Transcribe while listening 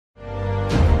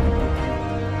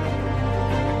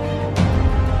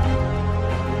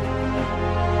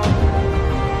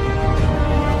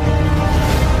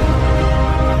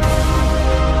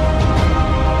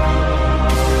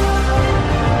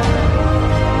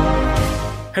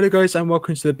Hello guys and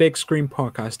welcome to the Big Screen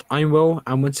Podcast. I'm Will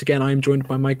and once again I'm joined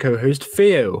by my co-host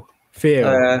Theo.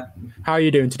 Theo, how are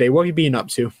you doing today? What have you been up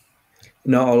to?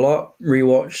 Not a lot.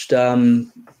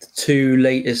 Rewatched two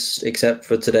latest except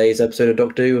for today's episode of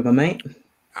Doctor Who with my mate.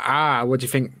 What do you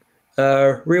think?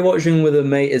 Rewatching with a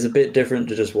mate is a bit different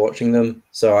to just watching them.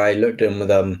 So I looked in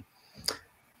with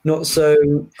not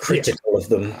so critical of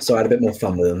them. So I had a bit more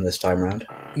fun with them this time around.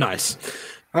 Nice.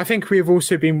 I think we've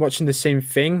also been watching the same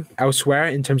thing elsewhere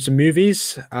in terms of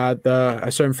movies,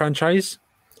 a certain franchise.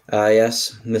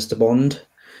 Yes, Mr. Bond.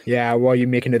 Yeah, what are you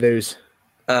making of those?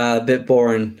 A bit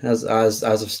boring as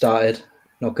I've started.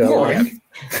 Not gonna lie.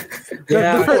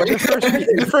 Yeah,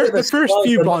 the first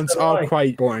few Bonds are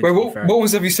quite boring. Wait, what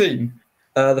ones have you seen?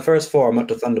 The first four. I'm up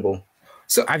to Thunderball.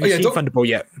 So have you seen Thunderball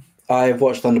yet? I've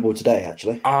watched Thunderball today,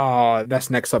 actually. That's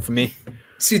next up for me.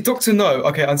 See, Doctor No,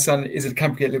 okay, I understand it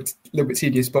can get a little bit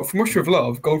tedious, but from Whisper of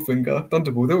Love, Goldfinger,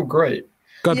 Thunderball, they're all great.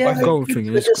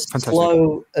 Goldfinger is just fantastic.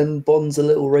 Slow and Bond's a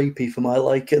little rapey for my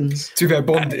likings. To be fair,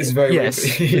 Bond is very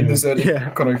rapey in the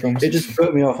early Connery films. It just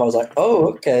put me off. I was like, oh,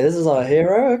 okay, this is our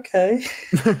hero, okay.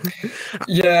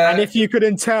 Yeah. And if you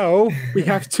couldn't tell, we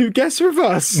have two guests with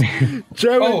us,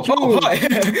 Joe and George. Oh, hi.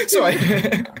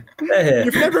 Sorry.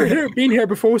 You've never been here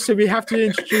before, so we have to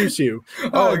introduce you.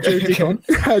 Okay. Joe Deacon,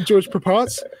 George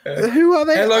Poupart. Who are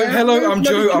they? Hello, I'm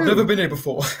Joe. I've never been here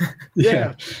before.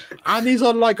 Yeah. And these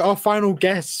are like our final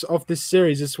guests of this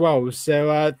series as well.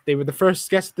 So they were the first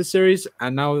guests of the series,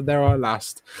 and now they're our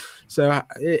last. So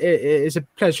it's a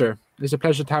pleasure. It's a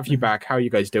pleasure to have you back. How are you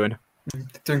guys doing?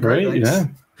 Doing great, yeah.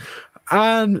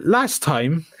 Last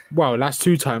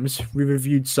two times, we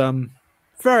reviewed some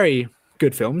very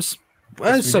good films.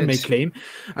 Some may claim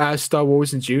Star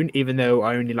Wars in June, even though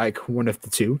I only like one of the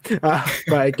two.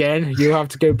 But again, you have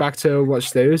to go back to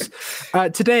watch those.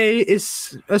 Today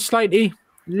is a slightly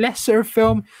lesser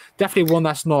film, definitely one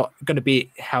that's not going to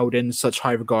be held in such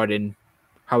high regard in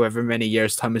however many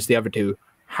years' time as the other two.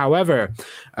 However,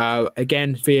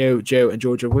 again, Theo, Joe, and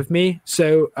George are with me.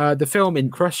 So the film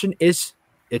in question is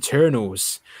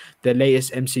Eternals, the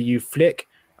latest MCU flick.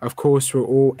 Of course, we're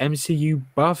all MCU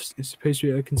buffs, I suppose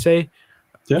I can say.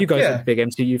 Yeah. You guys are big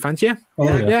MCU fans, yeah?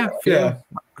 Yeah.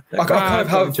 I kind of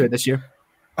have into it this year.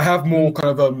 I have more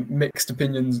kind of mixed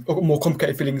opinions, or more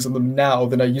complicated feelings on them now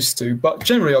than I used to. But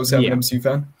generally, I would say I'm an MCU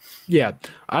fan. Yeah,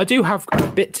 I do have a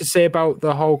bit to say about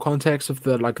the whole context of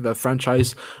the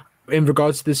franchise in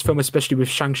regards to this film, especially with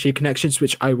Shang-Chi connections,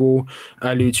 which I will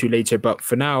allude to later. But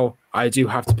for now, I do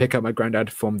have to pick up my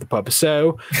granddad from the pub.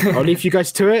 So I'll leave you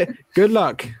guys to it. Good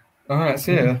luck. All right,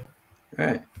 see ya. All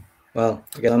right. Well,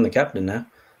 I guess I'm the captain now.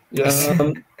 Yes.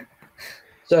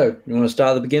 So, you want to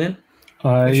start at the beginning?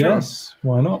 Yes,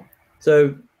 why not?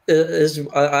 So,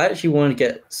 I actually want to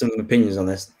get some opinions on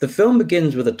this. The film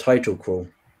begins with a title crawl.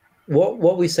 What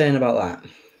are we saying about that?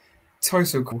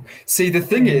 Title crawl. See, the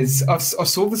thing is, I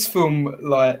saw this film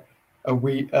like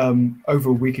over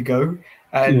a week ago,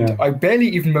 and I barely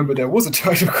even remember there was a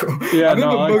title crawl. Yeah,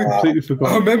 I completely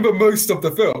forgot. I remember most of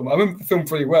the film. I remember the film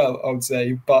pretty well, I would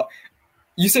say, but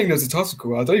you saying there's a title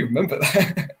crawl, I don't even remember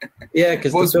that. Yeah,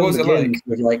 because the film begins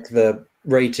with like the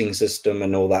rating system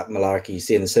and all that malarkey you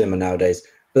see in the cinema nowadays,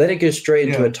 but then it goes straight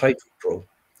into a title crawl.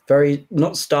 Very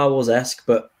not Star Wars-esque,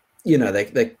 but you know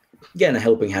they're getting a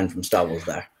helping hand from Star Wars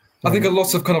there. I think a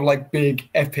lot of kind of like big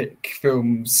epic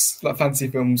films, like fantasy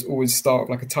films, always start with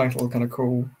like a title kind of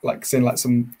crawl, like saying like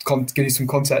give you some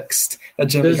context. That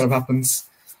generally kind of happens.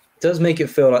 It does make it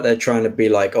feel like they're trying to be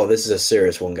like, oh, this is a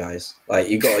serious one, guys. Like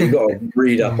you got to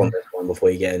read up on this one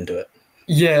before you get into it.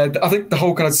 Yeah, I think the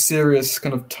whole kind of serious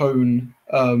kind of tone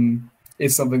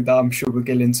is something that I'm sure we'll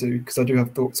get into because I do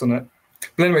have thoughts on it.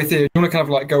 But anyway, Theo, you want to kind of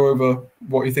like go over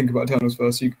what you think about Eternals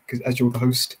first, as you're the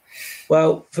host?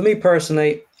 Well, for me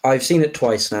personally, I've seen it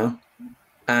twice now,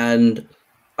 and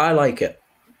I like it.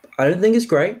 I don't think it's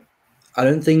great. I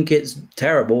don't think it's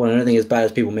terrible, and I don't think it's as bad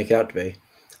as people make it out to be.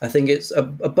 I think it's a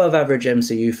above average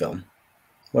MCU film.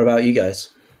 What about you guys?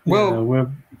 Well, we're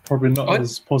probably not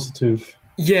as positive.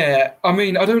 Yeah, I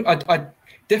mean, I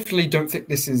definitely don't think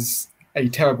this is a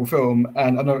terrible film,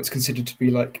 and I know it's considered to be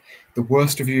like the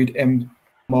worst reviewed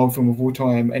Marvel film of all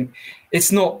time, and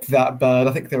it's not that bad.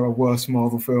 I think there are worse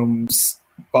Marvel films,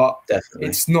 but definitely.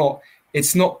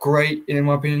 It's not great in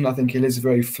my opinion. I think it is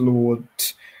very flawed.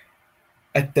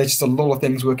 There's just a lot of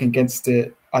things working against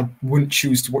it. I wouldn't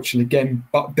choose to watch it again,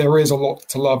 but there is a lot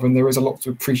to love and there is a lot to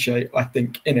appreciate, I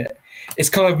think, in it. It's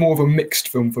kind of more of a mixed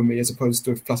film for me as opposed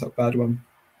to a flat-out bad one.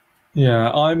 Yeah,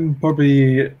 I'm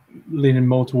probably leaning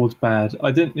more towards bad.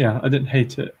 I didn't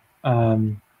hate it.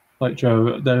 Like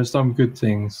Joe, there are some good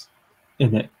things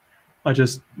in it. I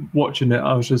just watching it,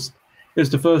 I was just It's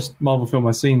the first Marvel film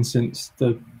I've seen since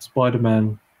the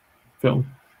Spider-Man film,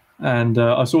 and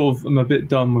I sort of am a bit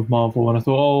done with Marvel. And I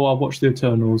thought, oh, I'll watch the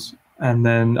Eternals, and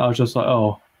then I was just like,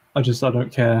 oh, I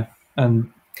don't care,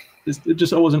 and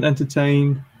I wasn't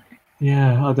entertained.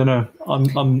 Yeah, I don't know.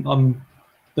 I'm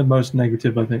the most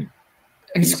negative, I think.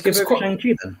 And it's quite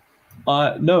Shang-Chi then.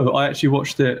 No, I actually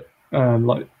watched it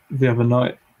like the other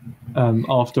night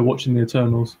after watching the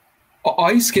Eternals.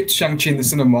 I skipped Shang-Chi in the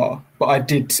cinema, but I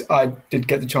did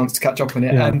get the chance to catch up on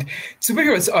it. Yeah. And to be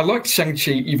honest, I liked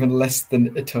Shang-Chi even less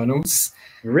than Eternals.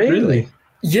 Really?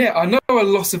 Yeah, I know a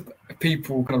lot of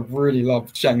people kind of really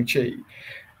love Shang-Chi.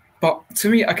 But to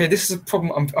me, okay, this is a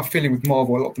problem I'm feeling with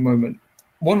Marvel a lot at the moment.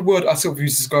 One word I sort of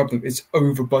use to describe them is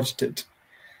over-budgeted.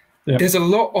 Yep. There's a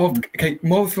lot of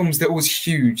Marvel films, they're always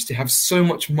huge. They have so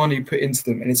much money put into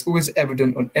them, and it's always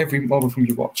evident on every Marvel film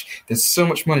you watch. There's so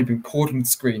much money being poured on the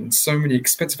screen, so many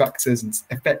expensive actors and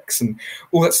effects and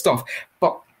all that stuff.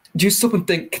 But do you stop and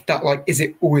think that, like, is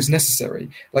it always necessary?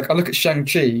 Like, I look at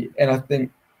Shang-Chi and I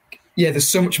think, yeah, there's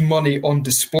so much money on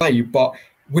display, but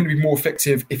wouldn't it be more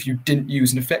effective if you didn't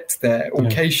use an effect there or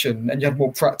location and you had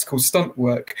more practical stunt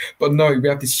work? But no, we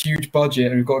have this huge budget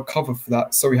and we've got a cover for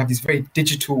that. So we have these very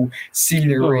digital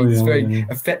scenery, these very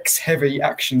effects-heavy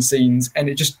action scenes, and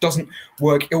it just doesn't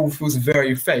work. It all feels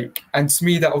very fake. And to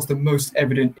me, that was the most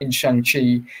evident in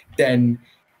Shang-Chi than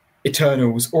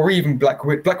Eternals or even Black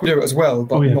Widow as well,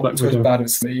 but not as bad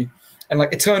as me. And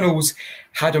like Eternals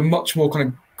had a much more kind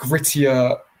of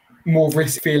grittier, more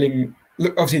risk feeling.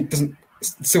 Look, obviously it doesn't.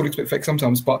 Still looks a bit fake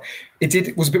sometimes, but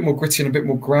it was a bit more gritty and a bit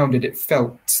more grounded, it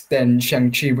felt, than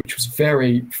Shang-Chi, which was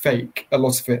very fake, a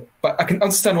lot of it. But I can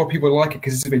understand why people like it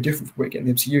because it's very different from what you get in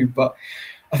the MCU. But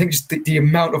I think just the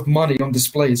amount of money on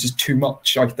display is just too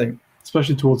much, I think.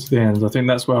 Especially towards the end. I think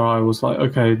that's where I was like,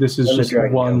 okay, this is just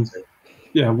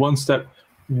one step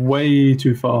way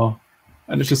too far.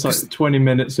 And it's just like 20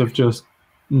 minutes of just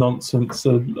nonsense.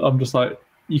 So I'm just like,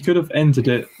 you could have ended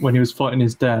it when he was fighting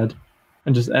his dad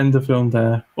and just end the film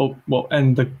there, or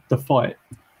end the fight.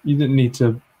 You didn't need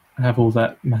to have all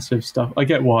that massive stuff. I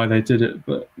get why they did it,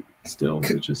 but still,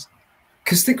 it just...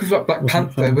 Because think of like Black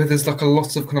Panther, where there's like a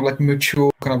lot of kind of like mature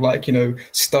kind of like,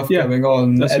 stuff going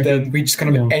on, and then we just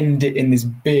kind of end it in this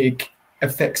big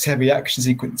effects-heavy action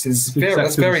sequences.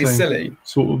 That's very silly.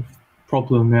 Sort of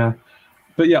problem, yeah.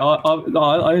 But yeah,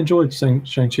 I enjoyed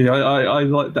Shang-Chi. I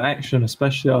liked the action,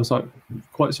 especially. I was like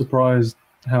quite surprised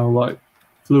how like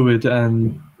fluid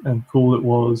and cool it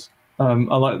was. I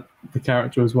like the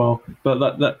character as well,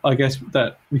 but that I guess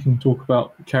that we can talk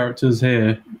about characters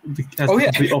here.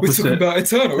 We're talking about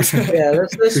Eternals.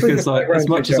 let's because like as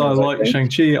much as I like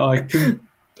Shang-Chi, I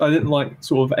didn't like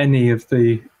sort of any of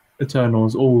the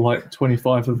Eternals, all like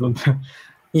 25 of them.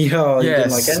 You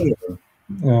didn't like any of them.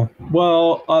 Yeah.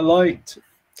 Well, I liked.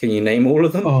 Can you name all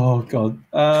of them? Oh God,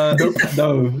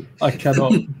 no, I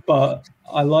cannot. But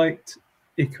I liked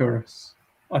Icarus.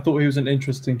 I thought he was an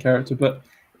interesting character, but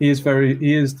he is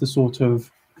the sort of,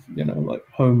 like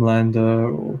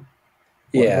Homelander or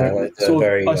whatever.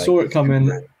 I saw it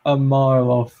coming a mile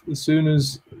off. As soon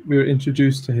as we were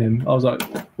introduced to him, I was like,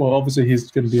 well, obviously he's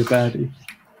going to be a baddie.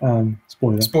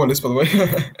 Spoilers, by the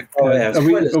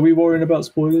way. Are we worrying about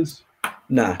spoilers?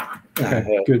 Nah.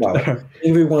 Okay, good.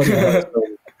 If we want to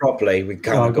properly, we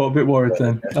can't. I got a bit worried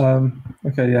then.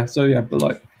 Okay, yeah. So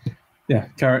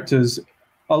characters.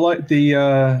 I like the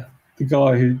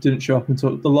guy who didn't show up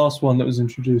until the last one that was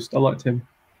introduced. I liked him.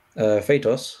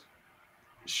 Phaetos.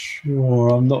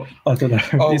 Sure, I'm not. I don't know.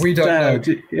 Oh, we don't know.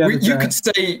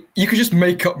 You could just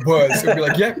make up words and be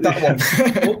like, "Yep, that one."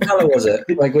 What color was it?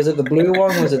 Like, was it the blue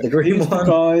one? Was it the green one?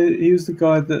 He was the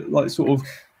guy that like sort of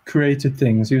created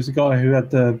things. He was the guy who had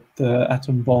the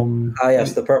atom bomb. Ah,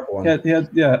 yes, the purple one.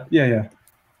 Yeah.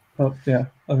 Oh, yeah,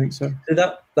 I think so.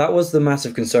 That was the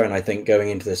massive concern, I think, going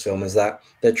into this film, is that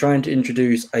they're trying to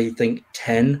introduce, I think,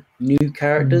 10 new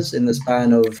characters in the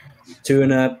span of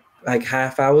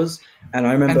 2.5 hours. And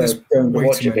I remember going to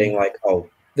watch it being like, oh,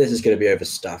 this is going to be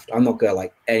overstuffed. I'm not going to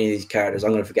like any of these characters.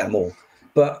 I'm going to forget them all.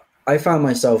 But I found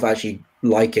myself actually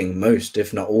liking most,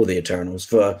 if not all, the Eternals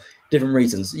for different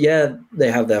reasons. Yeah,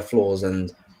 they have their flaws,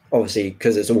 and obviously,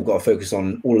 because it's all got to focus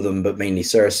on all of them, but mainly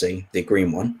Cersei, the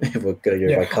green one. If we're going to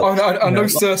go by color. I know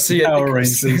Cersei. Power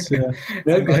Rangers, yeah.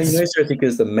 No, Cersei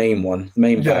because the main one, the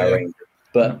main Power Ranger.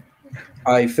 But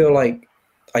I feel like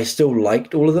I still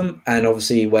liked all of them, and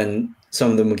obviously when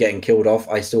some of them were getting killed off,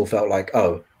 I still felt like,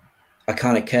 oh, I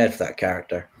kind of cared for that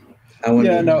character. I will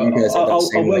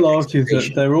argue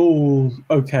that they're all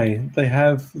okay. They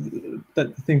have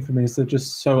the thing for me is they're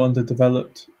just so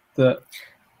underdeveloped that.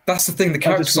 That's the thing. The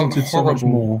characters aren't horrible. So much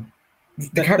more.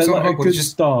 the characters they're aren't like a horrible. good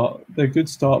start. They're a good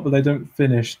start, but they don't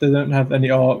finish. They don't have any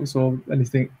arcs or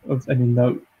anything of any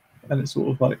note. And it's sort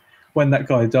of like when that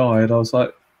guy died, I was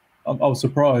like, I was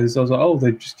surprised. I was like, oh,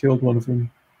 they just killed one of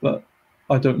them, but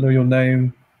I don't know your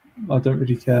name. I don't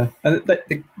really care. And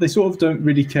they sort of don't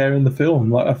really care in the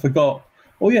film. Like I forgot.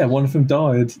 Oh yeah, one of them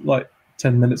died like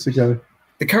 10 minutes ago.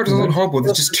 The characters aren't horrible.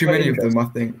 There's just too many of them. I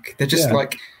think they're just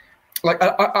like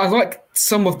I like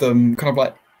some of them kind of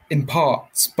like in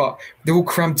parts, but they're all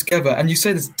crammed together. And you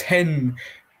say there's 10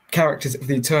 characters of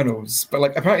the Eternals, but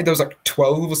like apparently there was like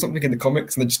 12 or something in the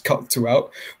comics, and they just cut 2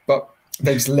 out. But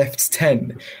they just left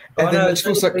 10. And then it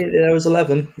feels like there was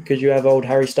 11 because you have old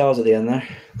Harry Styles at the end there.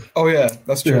 Oh yeah,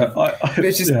 that's true. Yeah, but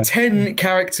it's just 10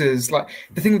 characters. Like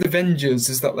the thing with Avengers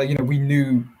is that like we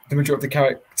knew the majority of the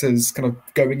characters kind of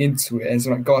going into it, and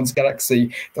so like Guardians of the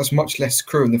Galaxy, that's much less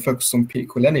crew and the focus on Peter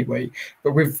Quill anyway.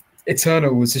 But with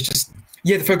Eternals, it's just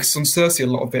the focus on Cersei a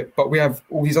lot of it, but we have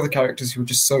all these other characters who are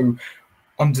just so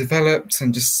undeveloped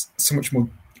and just so much more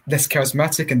less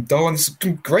charismatic and dull, and there's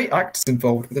some great actors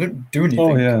involved, but they don't do anything.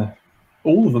 Oh yeah,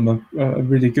 all of them are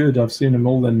really good. I've seen them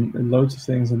all in loads of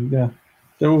things, and yeah,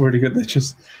 they're all really good.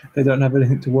 They don't have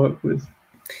anything to work with.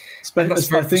 That's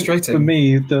very frustrating. For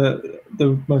me,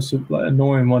 the most like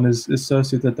annoying one is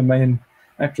Cersei, that the main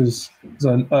actress.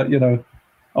 I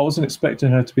wasn't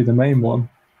expecting her to be the main one.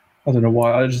 I don't know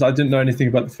why. I didn't know anything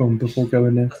about the film before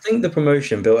going in. I think the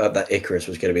promotion built up that Icarus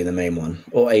was going to be the main one,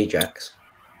 or Ajax,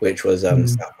 which was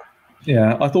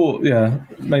Yeah, I thought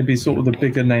maybe sort of the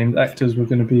bigger named actors were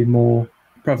going to be more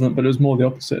prevalent, but it was more the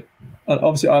opposite. And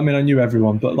obviously, I mean, I knew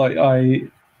everyone, but like I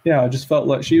just felt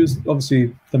like she was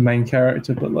obviously the main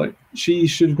character, but like she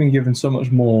should have been given so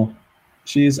much more.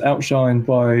 She is outshined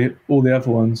by all the other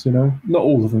ones, not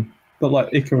all of them, but like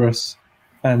Icarus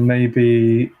and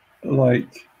maybe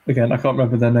like, again, I can't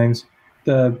remember their names.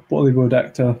 The Bollywood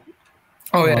actor.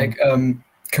 Oh yeah,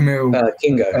 Camille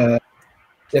Kingo.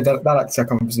 Yeah, that actor, I can't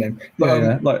remember his name.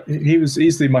 But, like he was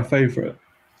easily my favourite,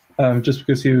 just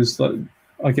because he was like,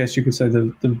 I guess you could say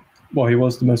he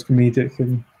was the most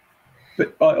comedic,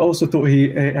 but I also thought he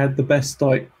had the best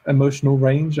like emotional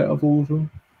range out of all of them.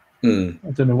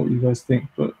 I don't know what you guys think,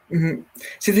 but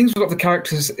see, the things with a lot of the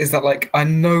characters is that like I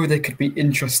know they could be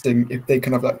interesting if they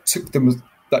kind of like took them as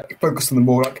like focused on them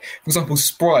more. Like for example,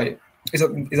 Sprite. Is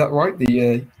that right?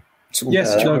 The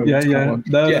yes,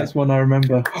 that's one I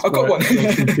remember. I got one.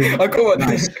 I got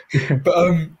one. But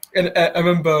and I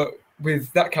remember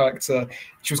with that character,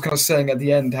 she was kind of saying at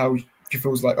the end how she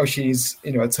feels like, she's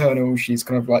eternal. She's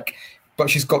kind of like, but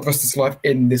she's got the rest of her life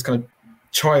in this kind of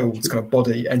child's kind of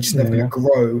body, and she's never going to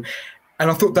grow. And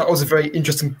I thought that was a very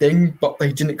interesting thing, but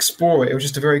they didn't explore it. It was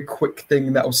just a very quick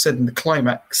thing that was said in the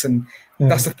climax, and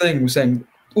that's the thing. We're saying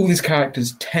all these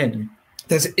characters, 10.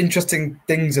 There's interesting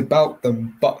things about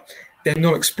them, but they're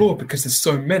not explored because there's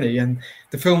so many. And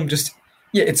the film just,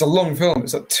 it's a long film.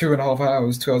 It's like 2.5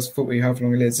 hours, 2 hours 40, however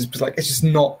long it is. It's just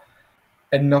not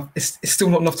enough. It's still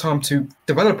not enough time to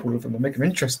develop all of them and make them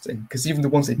interesting, because even the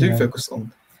ones they do focus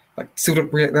on, like, still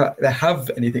don't really they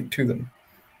have anything to them.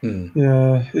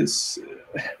 Yeah,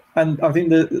 and I think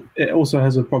that it also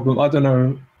has a problem. I don't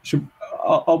know.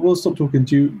 I will stop talking.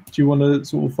 Do you want to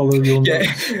sort of follow your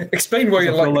notes? Explain why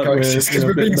you like the characters, because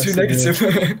we're being too negative.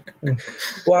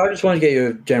 Well, I just want to get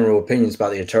your general opinions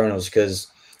about the Eternals, because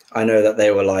I know that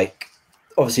they were like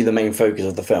obviously the main focus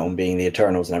of the film being the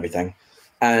Eternals and everything.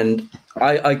 And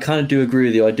I kind of do agree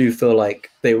with you. I do feel like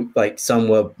some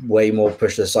were way more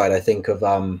pushed aside. I think of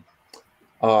I'm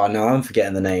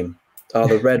forgetting the name.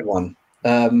 The red one,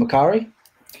 Makari.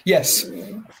 Yes,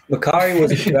 Makari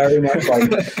was very much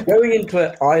like going into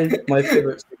it. My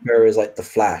favorite superhero is like the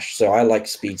Flash, so I like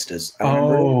speedsters. That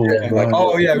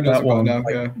one.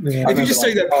 If you just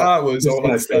say their powers,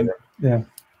 or yeah.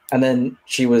 And then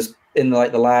she was in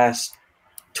like the last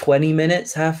 20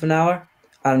 minutes, half an hour,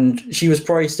 and she was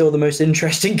probably still the most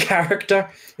interesting character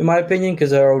in my opinion,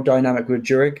 because her whole dynamic with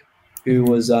Jurig, who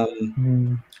was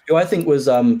who I think was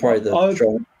probably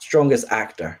the strongest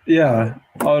actor. Yeah,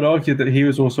 I would argue that he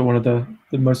was also one of the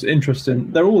most interesting.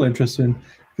 They're all interesting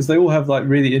because they all have like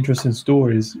really interesting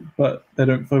stories, but they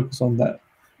don't focus on that.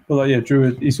 But like,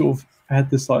 Druid, he sort of had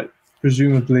this like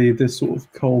presumably this sort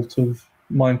of cult of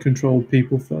mind-controlled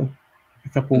people for a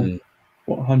couple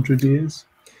 100 years,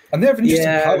 and they have an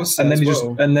interesting power set and then as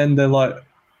then they're like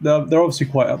they're obviously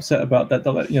quite upset about that.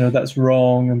 They're like, that's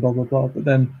wrong and blah blah blah. But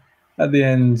then at the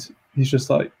end, he's just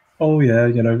like, oh yeah,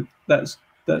 that's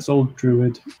old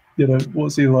Druid.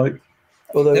 What's he like?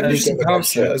 Well, they have an interesting power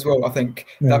set as well. I think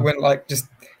that went like just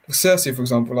Cersei, for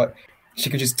example, like she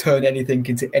could just turn anything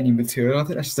into any material. I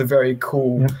think that's just a very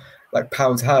cool like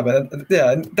power to have. And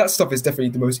that stuff is definitely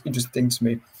the most interesting thing to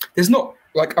me. There's not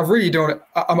like I really don't.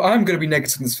 I'm going to be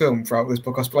negative in this film throughout this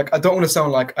podcast, but like I don't want to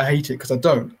sound like I hate it because I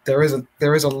don't. There is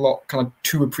a lot kind of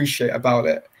to appreciate about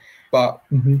it, but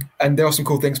and there are some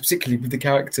cool things, particularly with the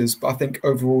characters. But I think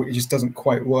overall it just doesn't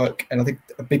quite work, and I think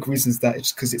a big reason is that it's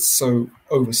just because it's so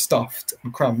overstuffed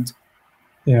and crammed.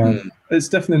 Yeah, it's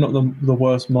definitely not the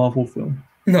worst Marvel film.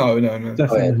 No,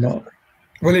 definitely not.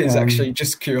 Well, it is actually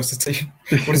just curiosity.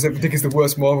 What does everyone think is the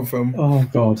worst Marvel film? Oh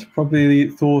God, probably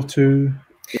Thor 2.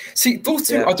 See, Thor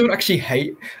 2, I don't actually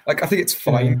hate. Like, I think it's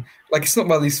fine. Like, it's not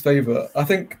my least favorite. I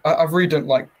think I really don't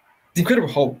like. The Incredible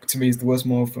Hulk to me is the worst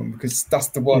Marvel film because that's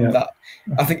the one that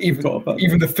I think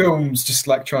even the films just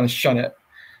like trying to shun it.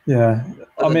 Yeah,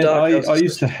 I mean, I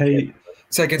used to hate.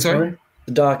 Say again, sorry.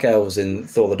 The Dark Elves in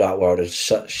Thor: The Dark World are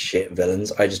such shit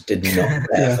villains. I just did not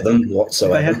care for them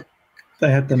whatsoever. They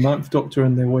had the Ninth Doctor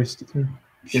and they wasted him.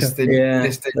 Yes, they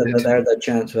had their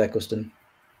chance with Eccleston.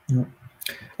 Yeah.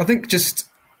 I think just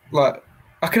like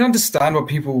I can understand why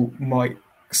people might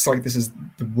cite this as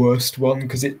the worst one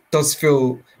because it does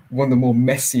feel one of the more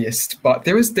messiest. But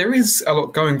there is a lot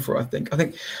going for it. I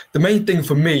think the main thing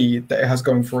for me that it has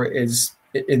going for it is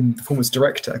in the performance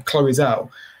director Chloe Zhao.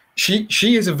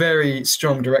 She is a very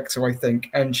strong director, I think,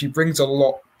 and she brings a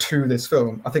lot to this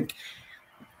film. I think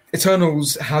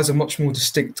Eternals has a much more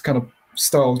distinct kind of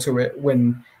style to it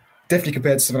when definitely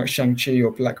compared to something like Shang-Chi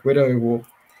or Black Widow or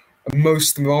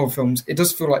most of the Marvel films. It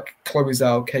does feel like Chloe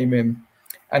Zhao came in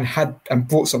and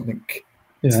brought something.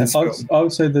 Yeah, I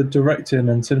would say the directing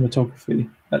and cinematography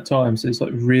at times is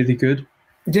like really good.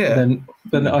 Yeah.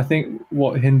 Then I think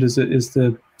what hinders it is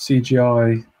the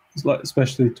CGI, like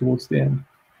especially towards the end.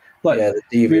 Like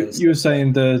you were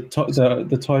saying the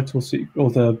title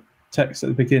or the text at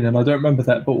the beginning. I don't remember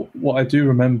that, but what I do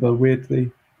remember,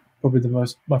 weirdly, probably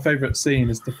my favourite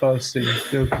scene is the first scene,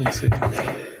 the opening scene.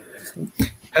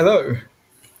 Hello.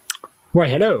 Wait,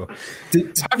 hello.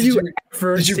 Did you run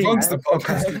to the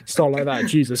podcast? Stuff like that,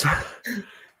 Jesus.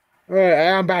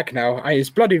 I'm back now.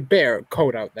 It's bloody bitter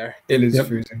cold out there. It is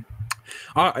freezing.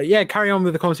 Carry on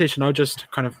with the conversation. I'll just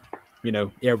kind of,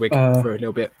 earwig for a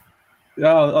little bit.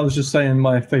 I was just saying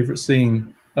my favourite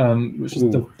scene, which is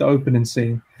the opening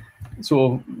scene,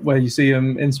 sort of where you see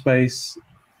him in space,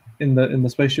 in the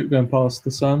spaceship going past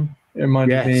the sun. It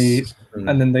reminded me,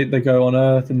 and then they go on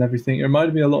Earth and everything. It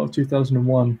reminded me a lot of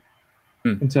 2001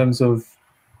 in terms of,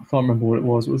 I can't remember what it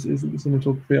was. Is it the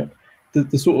cinematography?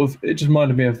 The sort of, it just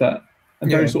reminded me of that,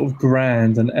 and very sort of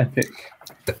grand and epic.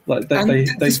 Like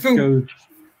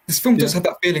this film does have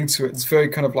that feeling to it. It's very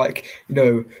kind of like,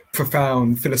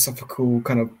 profound, philosophical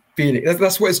kind of feeling.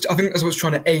 That's what I think that's what it's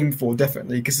trying to aim for,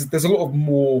 definitely, because there's a lot of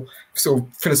more sort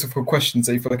of philosophical questions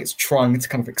that you feel like it's trying to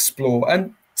kind of explore,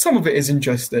 and some of it is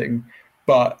interesting,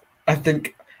 but I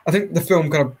think the film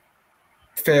kind of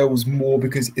fails more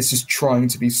because it's just trying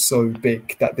to be so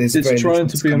big that it's trying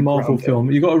to be a Marvel film.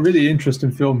 You've got a really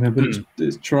interesting film here, but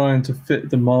it's trying to fit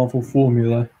the Marvel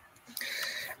formula.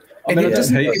 I mean, I don't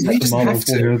hate the Marvel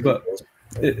formula, but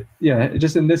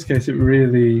just in this case, it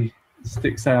really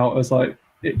sticks out as like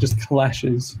it just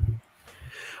clashes.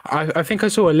 I think I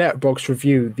saw a Letterboxd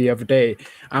review the other day,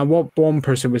 and what one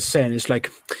person was saying is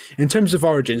like, in terms of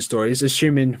origin stories,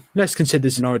 assuming, let's consider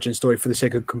this an origin story for the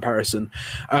sake of comparison,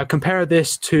 compare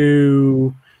this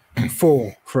to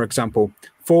Thor, for example.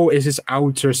 Thor is this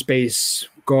outer space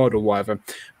god or whatever,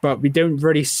 but we don't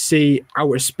really see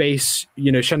outer space,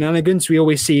 shenanigans. We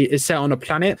always see it's set on a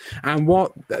planet, and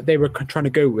what they were trying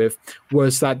to go with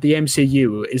was that the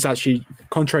MCU is actually,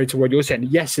 contrary to what you're saying,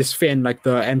 yes, it's thin like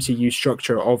the MCU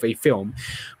structure of a film,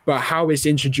 but how it's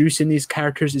introducing these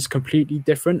characters is completely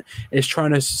different. It's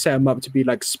trying to set them up to be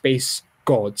like space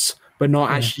gods, but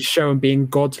not actually show them being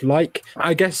godlike.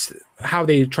 I guess how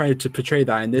they tried to portray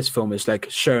that in this film is like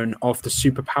showing off the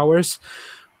superpowers.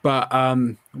 But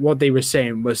what they were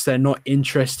saying was they're not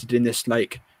interested in this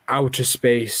like outer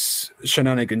space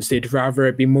shenanigans. They'd rather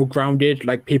it be more grounded,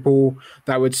 like people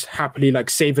that would happily like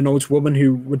save an old woman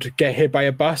who would get hit by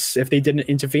a bus if they didn't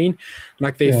intervene.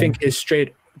 Like they think it's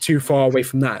straight too far away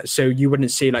from that. So you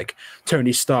wouldn't see like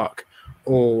Tony Stark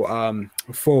or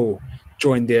Thor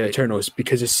join the Eternals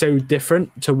because it's so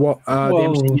different to what the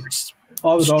MCU is.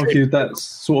 I would argue that's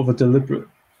sort of a deliberate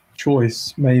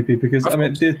choice, maybe, because I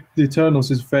mean the Eternals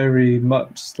is very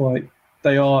much like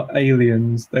they are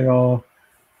aliens. They're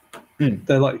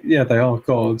like they are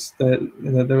gods. They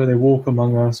walk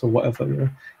among us or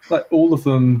whatever. Like all of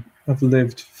them have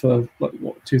lived for like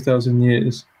 2,000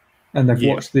 years, and they've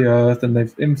watched the Earth and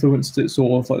they've influenced it,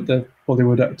 sort of like the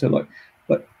Bollywood actor. Like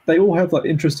they all have like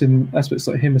interesting aspects,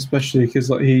 like him especially,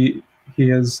 because like he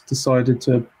has decided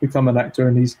to become an actor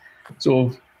and he's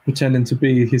sort of pretending to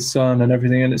be his son and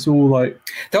everything, and it's all like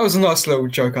that was a nice little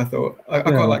joke. I thought I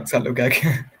quite liked that little gag.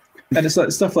 And it's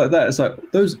like stuff like that. It's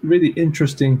like those really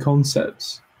interesting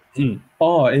concepts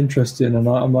are interesting, and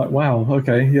I'm like, wow,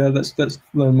 okay, yeah, let's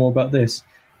learn more about this.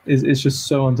 It's just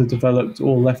so underdeveloped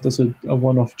or left as a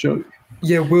one-off joke.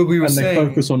 Yeah, Will, we were saying... And they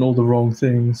focus on all the wrong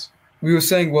things. We were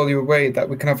saying while you were away that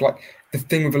we kind of like... The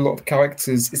thing with a lot of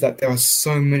characters is that there are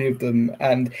so many of them,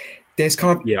 and there's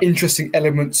kind of interesting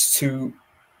elements to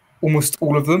almost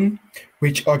all of them,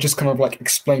 which are just kind of like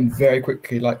explained very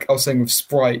quickly. Like I was saying with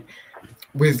Sprite,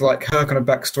 with like her kind of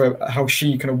backstory, how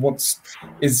she kind of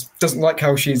doesn't like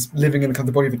how she's living in kind of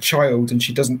the body of a child, and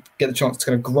she doesn't get the chance to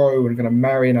kind of grow and kind of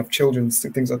marry and have children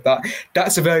and things like that.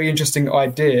 That's a very interesting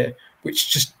idea, which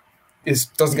just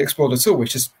doesn't get explored at all,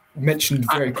 which is mentioned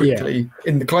very quickly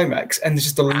in the climax, and there's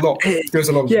just a lot. There's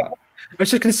a lot of that. I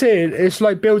was just going to say, it's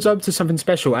like builds up to something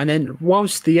special, and then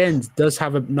whilst the end does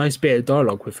have a nice bit of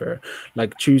dialogue with her,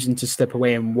 like choosing to step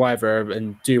away and whatever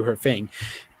and do her thing,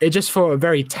 it just felt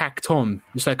very tacked on.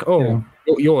 It's like,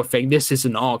 your thing, this is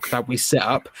an arc that we set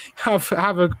up, have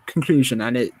a conclusion,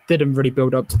 and it didn't really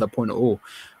build up to that point at all.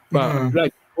 But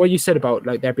like what you said about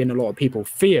like there being a lot of people,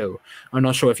 Theo, I'm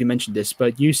not sure if you mentioned this,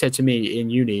 but you said to me in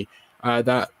uni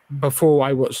that before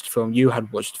I watched the film, you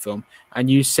had watched the film, and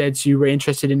you said you were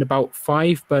interested in about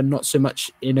 5, but not so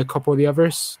much in a couple of the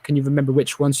others. Can you remember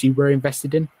which ones you were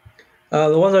invested in?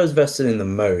 The ones I was invested in the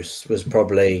most was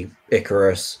probably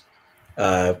Icarus,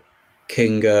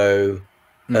 Kingo,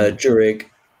 Jurig,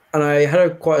 and I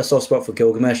had quite a soft spot for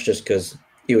Gilgamesh just because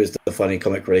he was the funny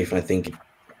comic relief, and I think he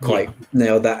quite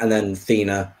nailed that. And then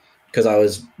Thena, because I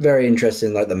was very interested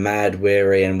in like the Mad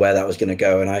Weary and where that was going to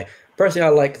go, and I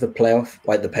like the payoff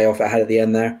it had at the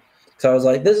end there. So I was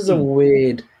like, this is a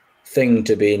weird thing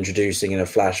to be introducing in a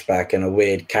flashback and a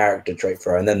weird character trait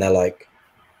for her. And then they're like,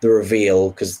 the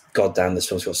reveal, because goddamn, this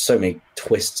film's got so many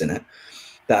twists in it,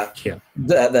 that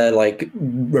they're like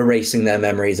erasing their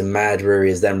memories, and Mad Weary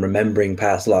is them remembering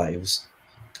past lives.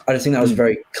 I just think that was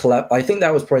very clever. I think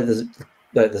that was probably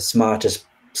the smartest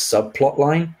subplot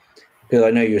line, because I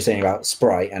know you were saying about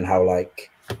Sprite and how like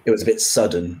it was a bit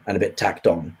sudden and a bit tacked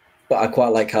on. But I quite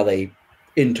like how they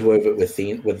interwove it with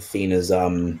Thena's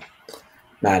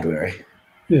Mad Weary.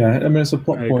 Yeah, I mean, it's a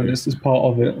plot point. It's part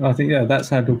of it. And I think, that's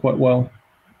handled quite well.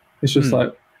 It's just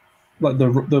like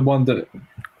the one that,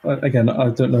 again,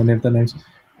 I don't know any of their names.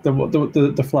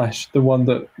 The Flash, the one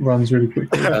that runs really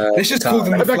quickly. Let's just call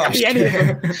them the Flash.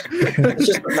 It's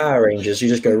just the Power Rangers. You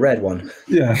just go red one.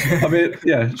 Yeah, I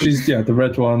mean, she's the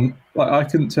red one. Like I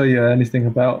couldn't tell you anything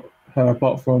about her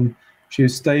apart from she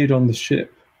stayed on the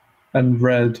ship and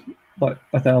read like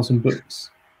 1,000 books.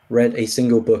 Read a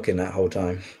single book in that whole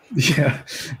time. Yeah,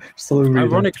 slow reader.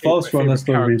 Ironically, fast runner,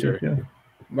 slow reader. Yeah.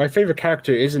 My favorite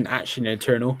character isn't actually an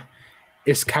Eternal.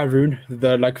 It's Karun,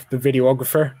 the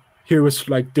videographer who was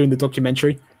like doing the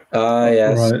documentary.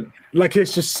 Yes. Right. Like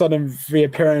it's just sudden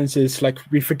reappearances. Like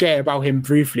we forget about him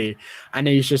briefly, and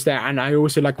he's just there. And I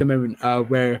also like the moment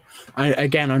where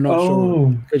I'm not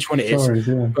sure which one it is,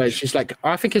 but she's like,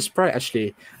 I think it's Sprite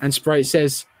actually, and Sprite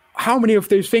says, how many of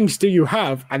those things do you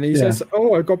have? And he says,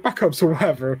 I got backups or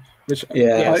whatever. Which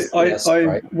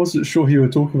I wasn't sure he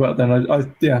would talk about then. I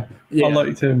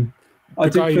liked him. I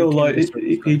did feel like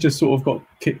he just sort of got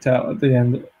kicked out at the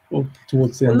end or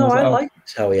towards the end. No, I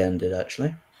liked how he ended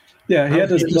actually. Yeah, he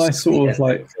had a nice sort of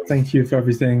like thank you for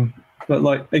everything, but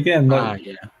like again, like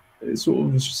it sort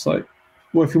of was just like,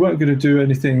 well, if you weren't going to do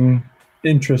anything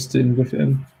interesting with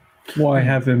him, why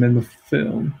have him in the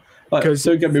film? Like,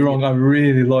 don't get me wrong, I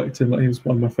really liked him. Like, he was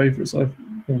one of my favourites.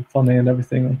 Funny and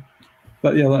everything.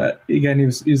 But yeah, like again, he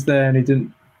was there and he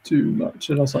didn't do much.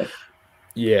 And I was like,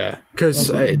 because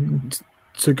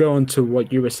to go on to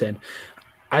what you were saying,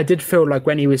 I did feel like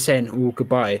when he was saying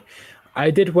goodbye,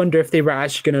 I did wonder if they were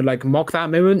actually going to like mock that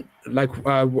moment, like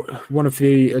one of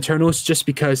the Eternals, just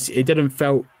because it didn't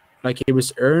felt like it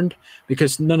was earned,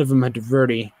 because none of them had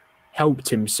really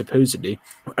helped him supposedly.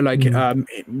 Like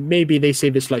maybe they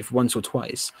saved his life once or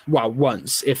twice. Well,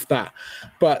 once, if that.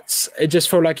 But it just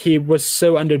felt like he was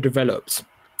so underdeveloped.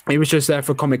 He was just there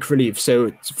for comic relief.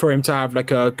 So for him to have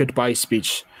like a goodbye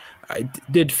speech, I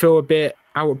did feel a bit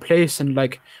out of place, and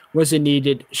like, was it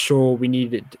needed? Sure, we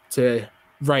needed to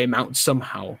write him out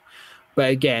somehow. But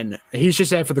again, he's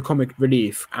just there for the comic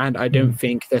relief, and I don't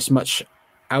think there's much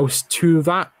else to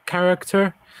that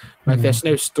character. Like there's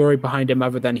no story behind him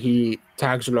other than he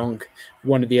tags along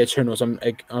one of the Eternals. I'm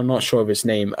not sure of his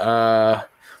name. The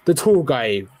tall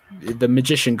guy, the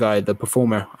magician guy, the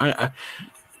performer.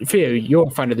 Theo, you're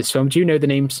a fan of this film. Do you know the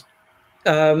names?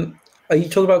 Are you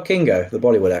talking about Kingo, the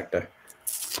Bollywood actor?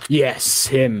 Yes,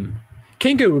 him.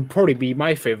 Kingo would probably be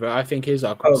my favorite. I think his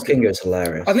arc. Oh, Kingo's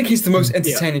hilarious. I think he's the most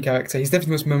entertaining character. He's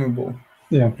definitely the most memorable.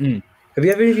 Yeah. Have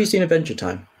you seen Adventure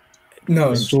Time?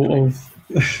 No. Sort of.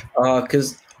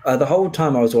 Because the whole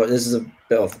time I was watching, this is a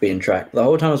bit off the beaten track. The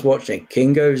whole time I was watching it,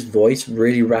 Kingo's voice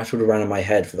really rattled around in my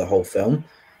head for the whole film.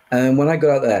 And when I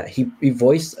got out there, he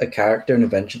voiced a character in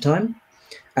Adventure Time,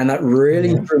 and that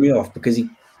really threw me off because he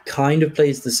kind of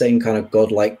plays the same kind of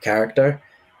godlike character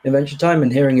in Adventure Time.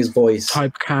 And hearing his voice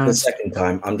the second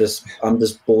time, I'm just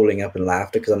balling up in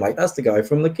laughter because I'm like, that's the guy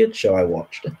from the kids show I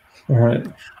watched. All right.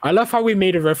 I love how we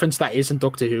made a reference that isn't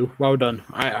Doctor Who. Well done.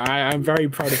 I'm very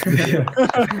proud of you.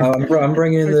 I'm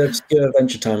bringing in the obscure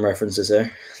Adventure Time references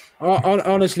here.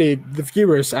 Honestly, the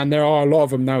viewers, and there are a lot of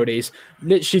them nowadays,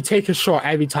 literally take a shot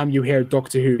every time you hear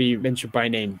Doctor Who be mentioned by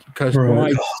name. Because,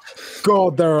 my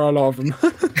God, there are a lot of them.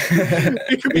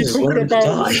 We could be talking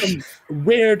about some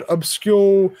weird,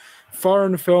 obscure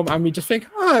foreign film, and we just think,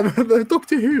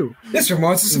 Doctor Who. This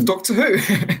reminds us of Doctor Who.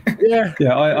 Yeah.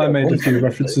 Yeah, I made a few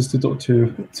references to Doctor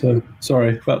Who, so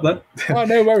sorry about that. Oh,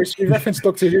 no worries. You referenced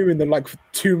Doctor Who in the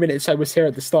 2 minutes I was here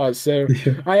at the start, so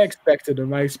I expected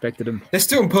them. They're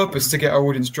still on purpose to get our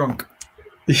audience drunk.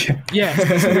 Yeah.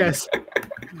 Yes.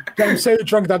 I'm so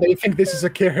drunk that they think this is a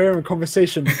coherent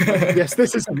conversation. Yes,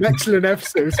 this is an excellent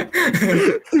episode.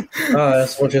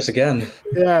 Let's watch this again.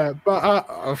 Yeah, but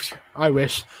I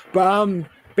wish. But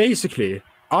basically,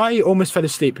 I almost fell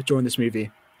asleep during this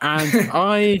movie, and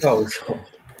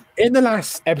in the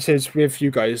last episodes with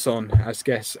you guys on as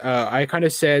guests, I kind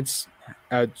of said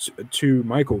to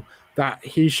Michael that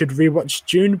he should rewatch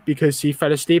Dune because he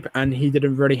fell asleep and he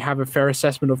didn't really have a fair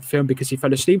assessment of the film because he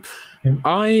fell asleep.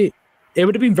 It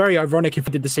would have been very ironic if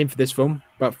I did the same for this film,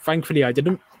 but thankfully I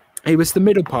didn't. It was the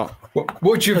middle part. What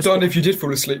would you have done if you did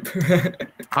fall asleep?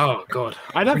 Oh, God.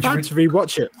 I'd have had to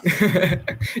rewatch it.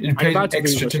 You'd pay an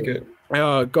extra ticket.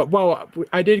 God. Well,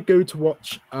 I did go to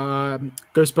watch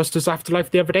Ghostbusters Afterlife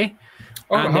the other day.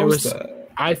 Oh, how was that?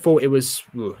 I thought it was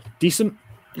decent.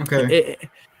 Okay.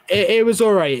 It was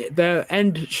all right. The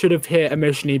end should have hit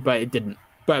emotionally, but it didn't.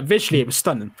 But visually, it was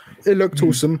stunning. It looked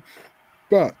awesome.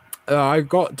 But I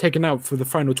got taken out for the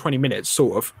final 20 minutes,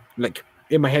 sort of,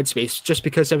 in my headspace, just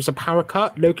because there was a power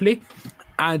cut locally.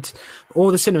 And all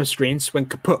the cinema screens went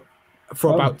kaput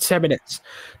for about 10 minutes.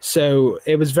 So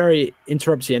it was very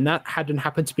interrupting. And that hadn't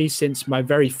happened to me since my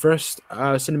very first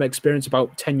cinema experience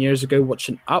about 10 years ago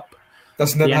watching Up.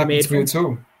 That's never happened to me at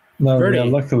all. No, really?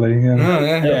 Luckily, yeah.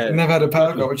 Never had a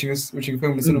power cut watching a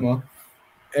film in the cinema.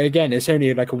 Again, it's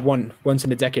only a once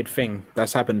in a decade thing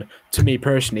that's happened to me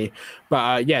personally.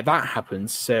 But that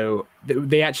happens. So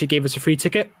they actually gave us a free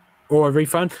ticket or a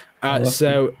refund.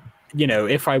 So,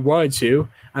 if I were to,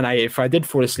 and if I did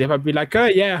fall asleep, I'd be like, oh,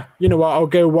 yeah, you know what? I'll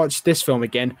go watch this film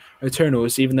again,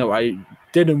 Eternals, even though I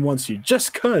didn't want to,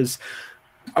 just because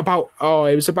it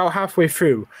was about halfway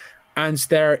through. And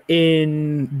they're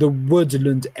in the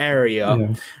woodland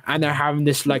area, and they're having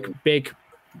this big,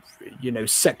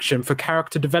 section for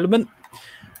character development.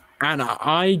 And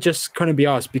I just couldn't be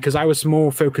asked because I was more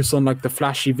focused on the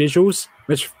flashy visuals,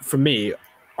 which for me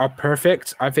are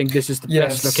perfect. I think this is the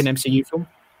best looking MCU film.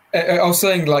 I was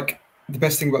saying the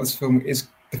best thing about this film is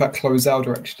the fact Chloe Zhao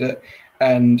directed it,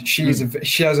 and she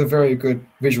has a very good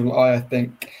visual eye. I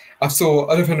think I don't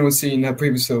know if anyone's seen her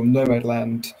previous film,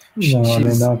 Nomadland.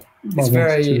 It's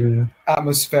very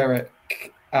atmospheric,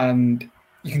 and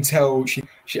you can tell she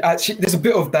actually there's a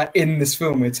bit of that in this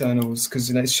film, Eternals,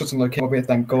 because it's shot on location,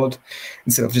 thank God,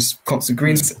 instead of just constant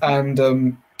greens, and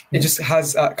it just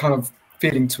has that kind of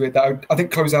feeling to it that I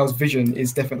think Chloe Zhao's vision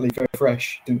is definitely very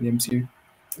fresh in the MCU.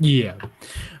 Yeah,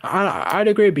 I'd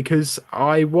agree because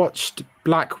I watched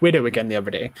Black Widow again the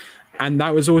other day, and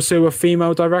that was also a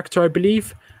female director, I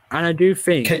believe. And I do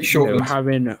think Kate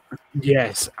Shortland.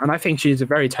 And I think she's a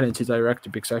very talented director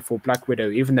because I thought Black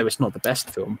Widow, even though it's not the best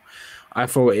film, I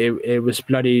thought it was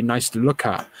bloody nice to look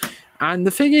at. And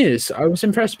the thing is, I was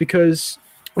impressed because,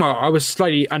 I was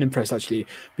slightly unimpressed actually,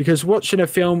 because watching a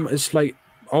film as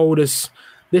old as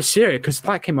this year, because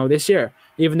that came out this year,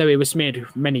 even though it was made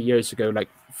many years ago,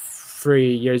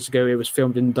 3 years ago, it was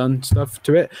filmed and done stuff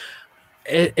to it.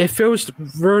 It feels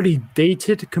really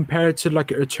dated compared to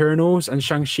Eternals and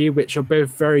Shang-Chi, which are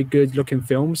both very good looking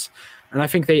films. And I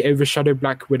think they overshadowed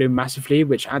Black Widow massively,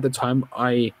 which at the time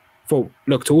I thought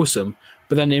looked awesome.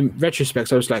 But then in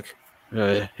retrospect, I was like,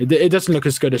 it doesn't look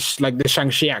as good as the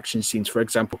Shang-Chi action scenes, for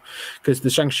example, because the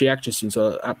Shang-Chi action scenes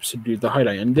are absolutely the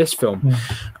highlight in this film.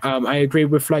 I agree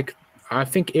with I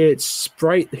think it's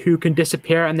Sprite who can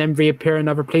disappear and then reappear in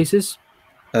other places.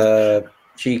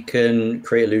 She can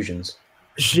create illusions.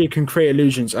 she can create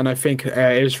illusions, and I think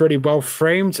it was really well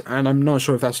framed. And I'm not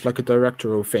sure if that's like a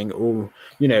directorial thing or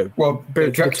well,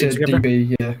 director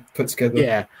DB, put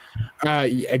together. Yeah,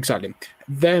 exactly.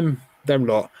 Them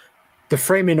lot. The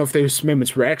framing of those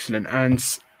moments were excellent, and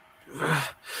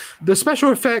the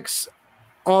special effects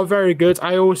are very good.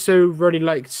 I also really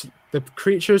liked the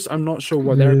creatures. I'm not sure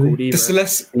what they're called either.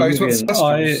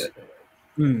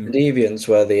 The Deviants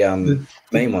were the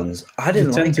main ones. I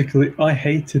didn't like it. I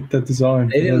hated the design.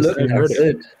 They didn't look that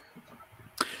good.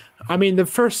 I mean, the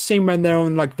first scene when they're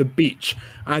on like the beach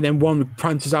and then one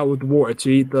prances out with the water to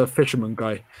eat the fisherman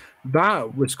guy,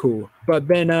 that was cool. But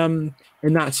then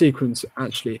in that sequence,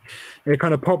 actually, it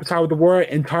kind of pops out of the water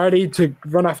entirely to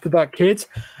run after that kid,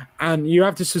 and you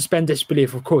have to suspend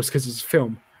disbelief, of course, because it's a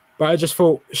film. But I just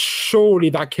thought, surely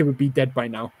that kid would be dead by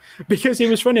now, because he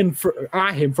was running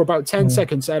at him for about 10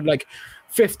 seconds at like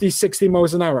 50, 60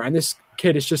 miles an hour, and this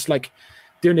kid is just like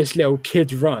doing this little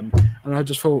kid run, and I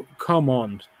just thought, come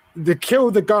on,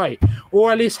 kill the guy,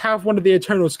 or at least have one of the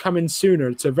Eternals come in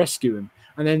sooner to rescue him.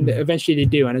 And then eventually they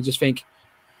do, and I just think,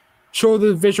 sure,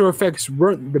 the visual effects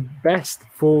weren't the best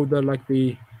for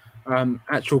the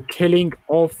actual killing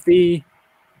of the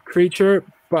creature,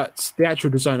 but the actual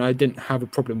design I didn't have a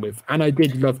problem with, and I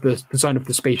did love the design of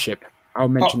the spaceship. I'll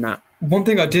mention that. One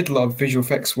thing I did love visual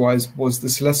effects wise was the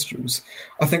Celestials.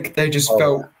 I think they just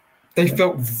felt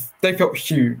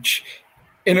huge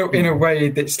in a way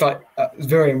that's like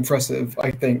very impressive.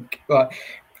 I think, like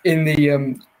in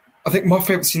the I think my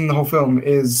favorite scene in the whole film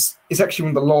is actually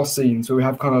one of the last scenes where we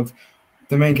have kind of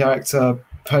the main character,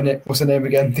 what's her name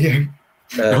again? Theo.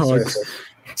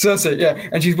 Cersei, yeah,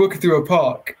 and she's walking through a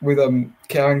park with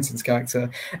Kit Harington's character,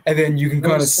 and then you can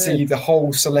kind of see the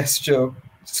whole celestial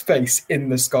space in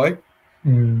the sky,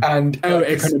 and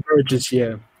it kind of merges,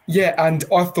 yeah, and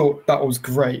I thought that was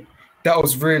great. That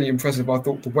was really impressive. I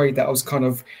thought the way that was kind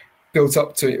of built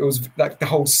up to it was like the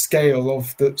whole scale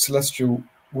of the celestial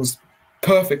was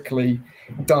perfectly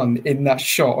done in that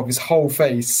shot of his whole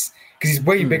face, because he's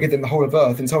way bigger than the whole of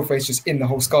Earth, and his whole face just in the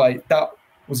whole sky. That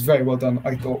was very well done,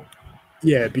 I thought.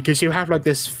 Yeah, because you have like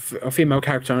this female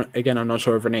character, again, I'm not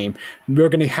sure of her name. We're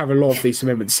going to have a lot of these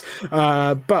moments.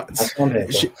 But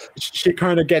she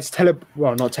kind of gets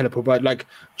but like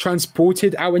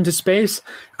transported out into space,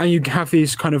 and you have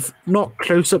these kind of not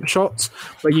close-up shots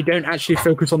where you don't actually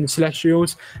focus on the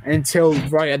Celestials until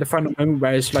right at the final moment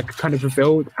where it's like kind of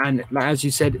revealed, and like, as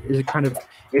you said,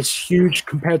 it's huge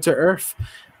compared to Earth,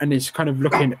 and it's kind of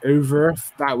looking over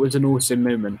Earth. That was an awesome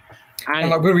moment.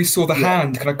 And like when we saw the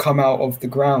hand kind of come out of the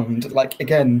ground, like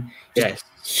again,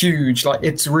 huge. Like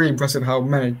it's really impressive how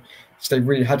they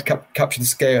really had to capture the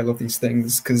scale of these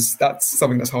things, because that's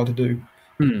something that's hard to do.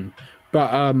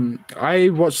 But I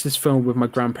watched this film with my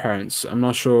grandparents. I'm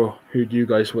not sure who you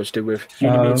guys watched it with.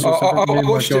 I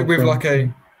watched it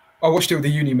with a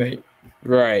uni mate.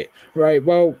 Right.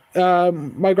 Well,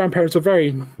 my grandparents were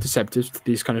very receptive to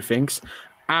these kind of things,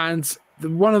 and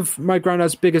one of my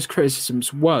granddad's biggest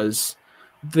criticisms was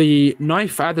the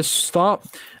knife at the start,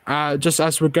 just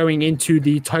as we're going into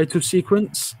the title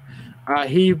sequence.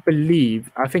 He believed,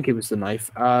 I think it was the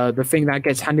knife, the thing that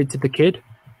gets handed to the kid.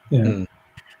 Yeah.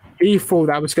 He thought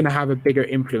that was going to have a bigger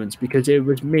influence because it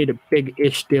was made a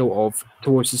big-ish deal of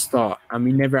towards the start, and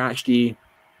we never actually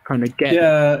kind of get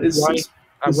it's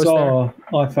bizarre,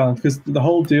 I found, because the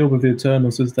whole deal with the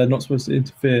Eternals is they're not supposed to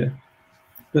interfere.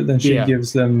 But then she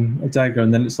gives them a dagger,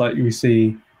 and then it's like we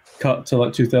see cut to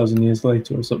like 2,000 years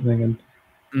later or something,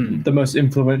 and the most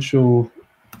influential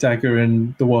dagger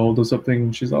in the world or something.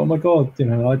 And she's like, "Oh my god,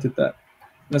 I did that."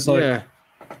 And it's like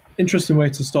interesting way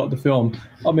to start the film.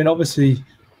 I mean, obviously,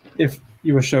 if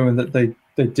you were showing that they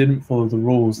didn't follow the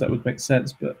rules, that would make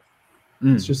sense. But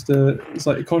it's just it's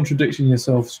like contradicting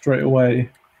yourself straight away.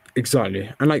 Exactly.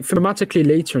 And like thematically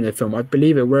later in the film, I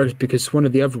believe it works because one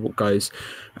of the other guys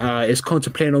is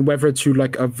contemplating on whether to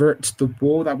like avert the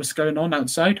war that was going on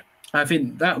outside. I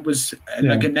think that was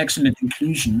like an excellent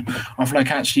conclusion of like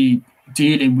actually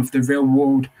dealing with the real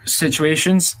world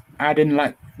situations, adding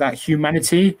like that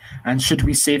humanity and should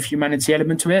we save humanity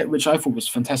element to it, which I thought was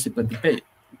fantastic. But the bit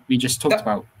we just talked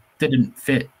about didn't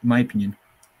fit, in my opinion.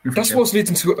 That's what's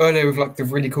leading to earlier with like the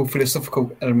really cool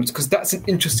philosophical elements, because that's an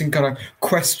interesting kind of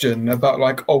question about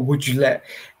like, would you let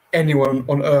anyone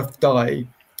on Earth die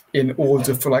in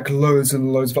order for like loads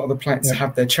and loads of other planets to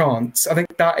have their chance? I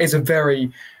think that is a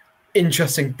very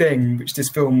interesting thing which this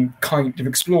film kind of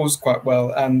explores quite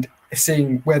well, and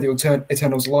seeing where the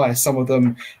Eternals lie. Some of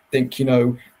them think,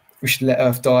 we should let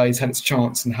Earth die, it's had its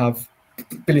chance, and have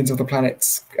billions of the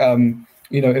planets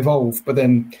evolve, but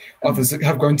then others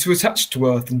have grown too attached to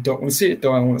Earth and don't want to see it die.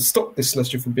 I want to stop this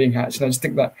celestial from being hatched. And I just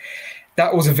think that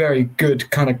that was a very good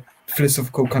kind of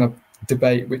philosophical kind of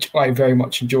debate, which I very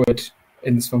much enjoyed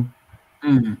in this film.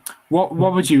 What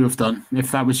would you have done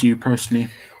if that was you personally?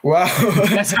 Wow. You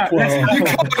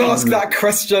can't ask that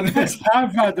question. Let's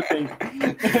have that debate.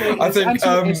 I think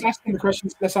it's asking the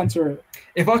questions. Let's answer it.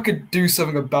 If I could do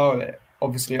something about it,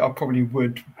 obviously I probably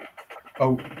would.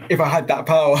 Oh, if I had that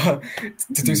power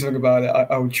to do something about it,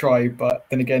 I would try. But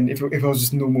then again, if I was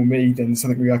just normal me, then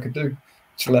something really I could do.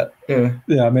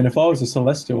 Yeah, I mean, if I was a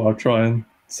Celestial, I'd try and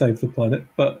save the planet.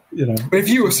 But but if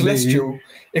you were Celestial,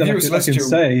 I can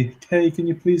say, "Hey, can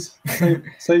you please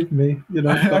save me?"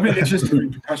 I mean, it's just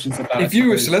questions about. If you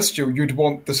were Celestial, you'd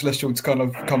want the Celestial to kind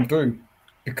of come through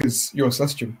because you're a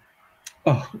Celestial.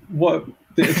 Oh, what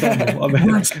the Eternal? I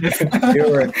mean,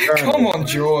 come on,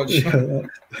 George.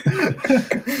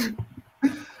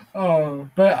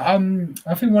 But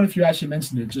I think one of you actually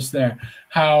mentioned it just there,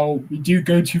 how we do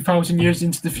go 2,000 years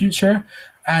into the future,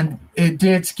 and it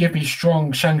did give me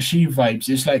strong Shang-Chi vibes.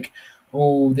 It's like,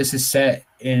 oh, this is set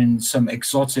in some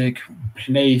exotic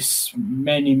place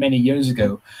many, many years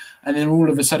ago, and then all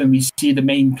of a sudden we see the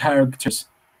main characters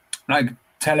like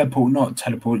not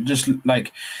teleport, just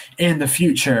like in the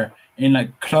future in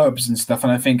like clubs and stuff,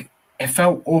 and I think it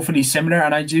felt awfully similar,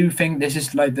 and I do think this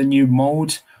is like the new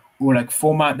mold or like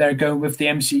format they're going with the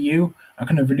MCU. I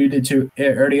kind of alluded to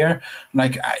it earlier.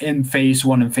 Like in phase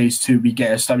 1 and phase 2, we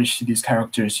get established to these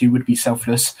characters who would be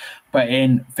selfless. But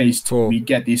in phase 2, we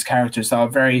get these characters that are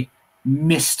very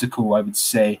mystical, I would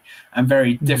say, and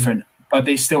very different. But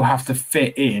they still have to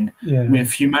fit in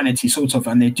with humanity, sort of.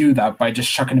 And they do that by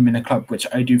just chucking them in a club, which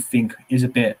I do think is a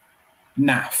bit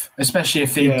naff, especially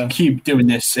if they keep doing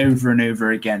this over and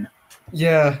over again.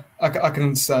 Yeah, I can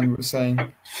understand what you're saying.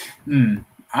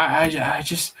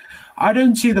 I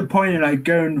don't see the point in like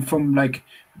going from like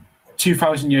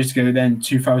 2,000 years ago, then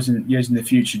 2,000 years in the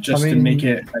future, just to make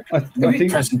it like I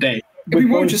think present day. With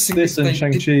both this and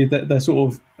Shang-Chi, they're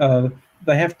sort of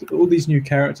they have to, all these new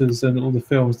characters and all the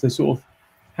films. They sort of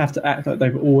have to act like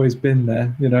they've always been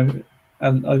there,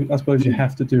 And I suppose you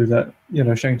have to do that.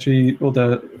 Shang-Chi or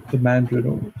the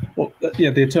Mandarin or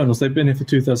the Eternals. They've been here for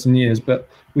 2,000 years, but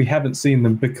we haven't seen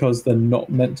them because they're not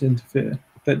meant to interfere.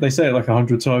 They say it like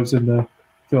 100 times in the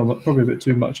film, probably a bit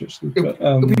too much actually. But,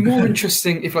 it'd be more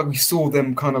interesting if we saw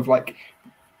them kind of like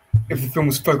if the film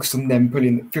was focused on them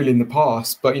feeling the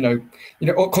past. But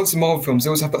constant Marvel films, they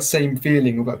always have that same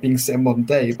feeling about being set in modern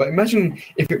day. But imagine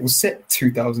if it was set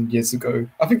 2,000 years ago.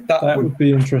 I think that would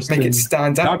be interesting. Make it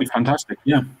stand out. That'd be fantastic.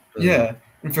 Yeah. Yeah,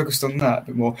 and focused on that a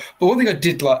bit more. But one thing I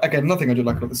did like, again, nothing I did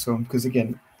like about this film, because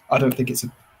again, I don't think it's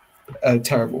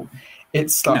terrible.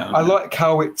 It's like I like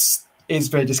how is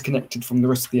very disconnected from the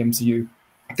rest of the MCU.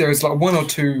 There's like one or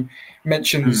two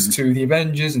mentions to the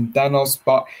Avengers and Thanos,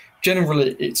 but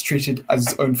generally it's treated as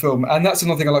its own film. And that's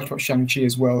another thing I liked about Shang-Chi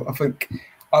as well. I think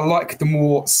I like the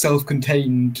more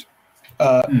self-contained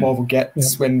Marvel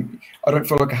gets when I don't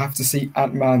feel like I have to see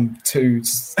Ant-Man 2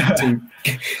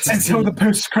 until the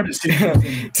post-credits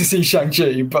to see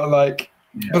Shang-Chi. But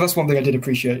but that's one thing I did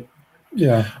appreciate.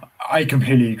 Yeah. I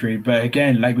completely agree, but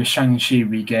again, like with Shang-Chi,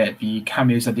 we get the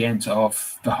cameos at the end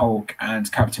of the Hulk and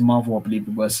Captain Marvel, I believe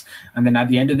it was, and then at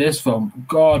the end of this film,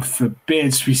 God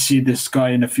forbids we see this guy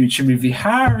in a future movie,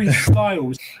 Harry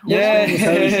Styles.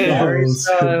 Harry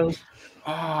Styles.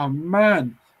 Oh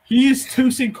man, he is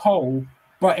Tosin Cole,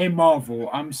 but in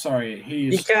Marvel. I'm sorry, he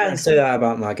is. You can't say that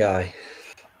about my guy.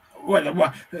 What?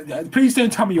 Please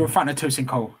don't tell me you're a fan of Tosin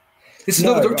Cole. This is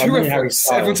another Doctor Who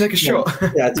reference. Everyone take a shot.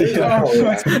 Yeah, I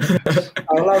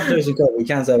love Tosin Cole. We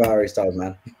can't say about Harry Styles,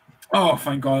 man. Oh,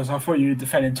 thank God. I thought you were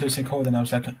defending Tosin Cole, and I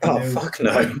was like, fuck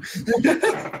no.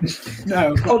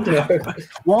 No. Oh, no.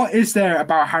 What is there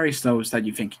about Harry Styles that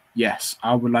you think, yes,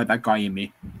 I would like that guy in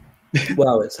me?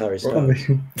 Well, it's Harry Styles.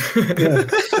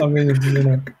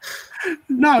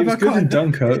 No, he was good in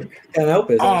Dunkirk. Can't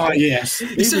help it. Oh yes,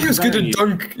 he said he was good in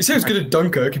Dunkirk. He said he was good in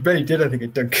Dunkirk. He barely did anything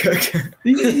in Dunkirk.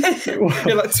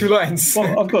 Yeah, like 2 lines.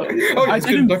 Well, I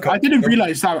didn't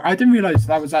realize that. I didn't realize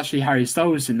that was actually Harry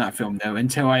Styles in that film though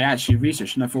until I actually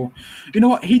researched, and I thought, you know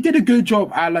what, he did a good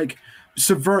job at like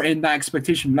subverting that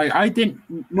expectation. Like I did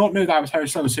not know that was Harry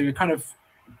Styles, so it kind of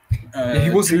he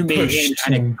wasn't pushed,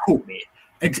 and it caught me.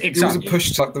 Exactly. He wasn't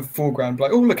pushed to like the foreground,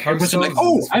 like, oh look, Harry Styles. Like,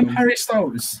 oh, I'm Harry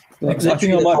Styles. Exactly.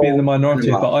 I think I might be in the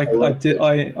minority, but I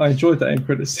enjoyed that end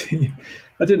credit scene.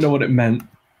 I didn't know what it meant.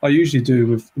 I usually do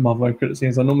with Marvel end credit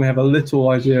scenes. I normally have a little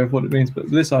idea of what it means,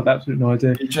 but this I have absolutely no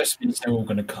idea. It just means they're all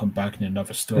going to come back in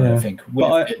another story, I think, with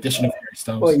the addition of Harry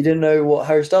Styles. Well, you didn't know what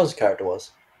Harry Styles' character was?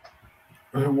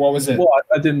 What was it? Well,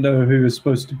 I didn't know who was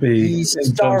supposed to be. He's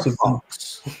Star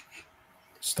Fox.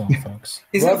 Star Fox.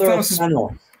 Is that Brother of Thanos'?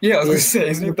 Thanos. Yeah, I was going to say,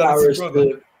 isn't he Powers Thanos'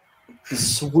 brother? to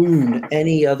swoon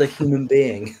any other human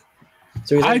being.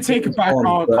 So he's I like take it back Bond,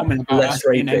 our but comment about less us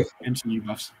being rapey. MCU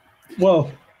buffs.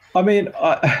 Well, I mean,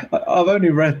 I've only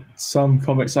read some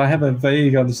comics. I have a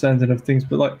vague understanding of things,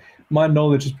 but like my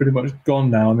knowledge is pretty much gone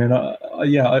now. I mean,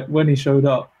 when he showed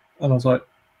up, and I was like,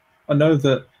 I know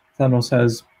that Thanos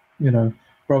has,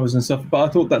 brothers and stuff, but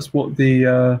I thought that's what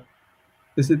the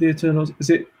is it the Eternals? Is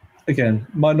it again?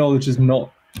 My knowledge is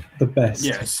not the best.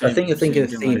 Yes, I think you're thinking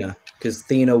of Athena, because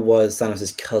Athena was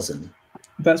Thanos' cousin.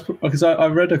 That's because I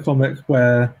read a comic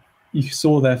where you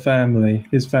saw their family,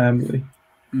 his family,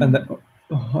 and that,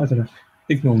 I don't know.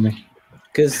 Ignore me.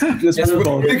 Because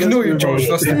Ignore you, George.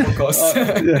 That's the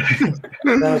podcast.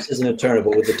 Thanos is an Eternal,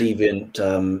 but with a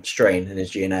deviant strain in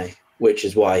his DNA, which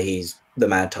is why he's the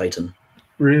Mad Titan.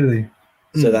 Really?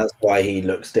 So that's why he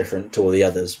looks different to all the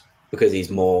others, because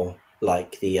he's more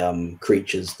like the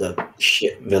creatures, the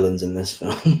shit villains in this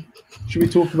film. Should we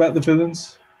talk about the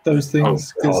villains? Those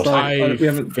things? Oh, Like, we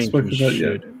haven't spoken about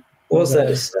it yet. What's there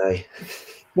to say?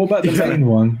 What about the main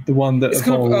one? The one that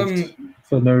evolved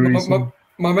for no reason?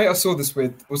 My mate I saw this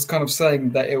with was kind of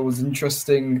saying that it was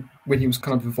interesting when he was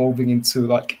kind of evolving into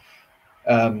like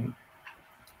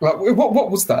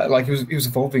what was that? Like he was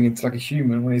evolving into like a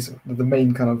human when he's the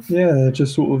main kind of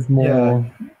just sort of more.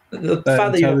 Yeah. The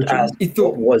fact that you asked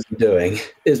what was he doing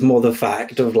is more the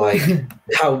fact of like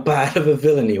how bad of a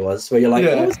villain he was. Where you're like,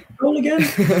 what was the goal again?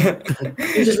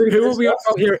 Who are we out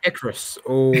here? Icarus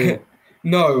or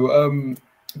no?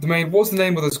 The main. What's the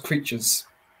name of those creatures?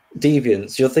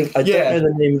 Deviants. You'll think I don't know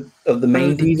the name of the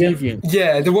main deviant.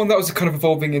 Yeah, the one that was kind of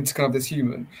evolving into kind of this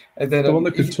human, and then the one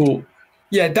that could talk.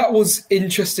 Yeah, that was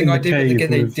interesting idea, but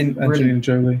again, they didn't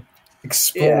really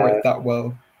explore it that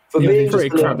well. For being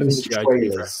just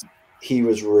trailers, he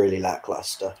was really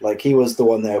lackluster. Like he was the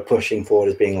one they were pushing forward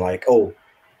as being like, "Oh,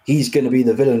 he's going to be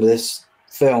the villain of this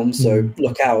film, so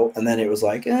look out." And then it was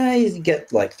like, you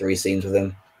get like 3 scenes with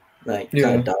him, like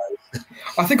kind of dies.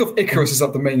 I think of Icarus as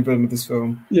like the main villain of this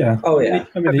film. Yeah. Oh yeah.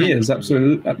 I mean, he is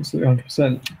absolutely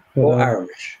 100%. Or Aramis.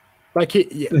 Like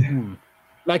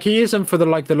like he isn't for the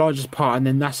largest part, and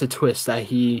then that's a twist that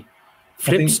he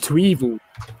flips to evil.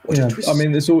 I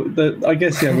mean, it's all. I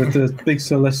guess with the big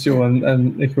Celestial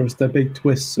and Icarus, they're big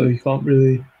twists, so you can't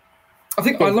really. I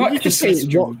think I like the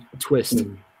Celestial twist.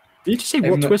 Did you just say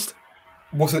what twist?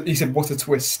 He said, "What a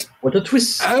twist!" What a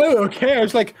twist! Oh, okay. I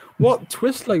was like, "What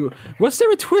twist? Like, was there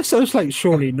a twist?" I was like,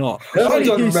 "Surely not." I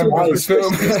don't remember this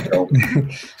film.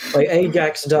 Like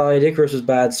Ajax died, Icarus was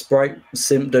bad, Sprite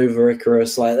simped over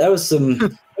Icarus. Like there was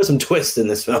some twist in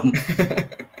this film.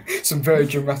 Some very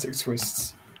dramatic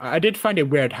twists. I did find it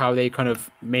weird how they kind of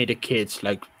made a kid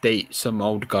like date some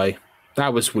old guy.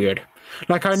 That was weird.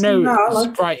 Like I know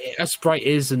Sprite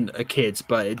isn't a kid,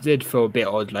 but it did feel a bit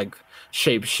odd, like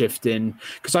shape shifting.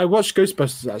 Because I watched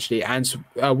Ghostbusters actually, and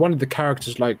one of the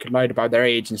characters lied about their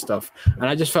age and stuff, and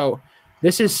I just felt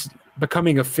this is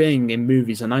becoming a thing in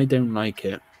movies, and I don't like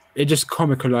it. It just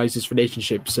comicalizes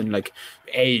relationships and like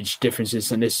age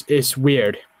differences, and it's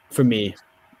weird for me.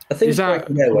 I think Sprite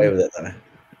can get away with it though.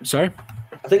 Sorry?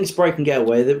 I think Sprite can get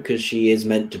away with it because she is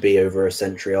meant to be over a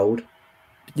century old.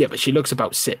 Yeah, but she looks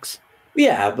about 6.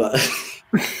 Yeah, but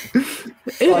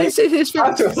it's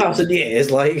after 1,000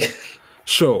 years, like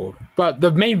sure. But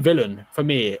the main villain for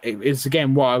me is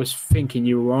again what I was thinking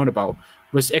you were on about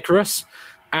was Icarus,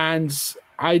 and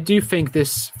I do think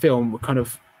this film kind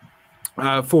of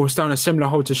falls down a similar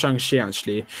hole to Shang-Chi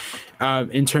actually,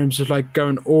 in terms of like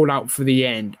going all out for the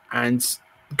end and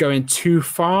going too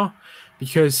far.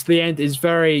 Because the end is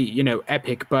very,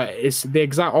 epic, but it's the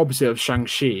exact opposite of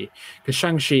Shang-Chi. Because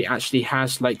Shang-Chi actually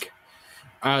has like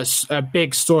a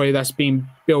big story that's been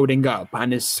building up,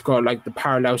 and it's got like the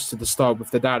parallels to the start with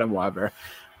the dad and whatever.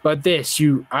 But this,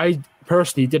 I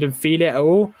personally didn't feel it at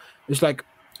all. It's like,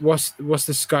 what's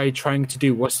this guy trying to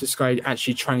do? What's this guy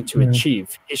actually trying to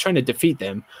achieve? He's trying to defeat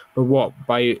them, but what?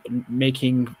 By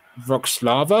making rocks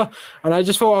lava? And I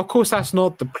just thought, of course, that's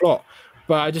not the plot.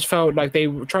 But I just felt like they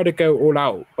tried to go all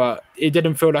out, but it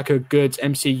didn't feel like a good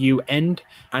MCU end,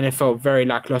 and it felt very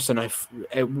lackluster, and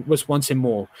it was wanting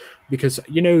more. Because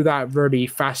that really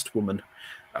fast woman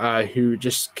who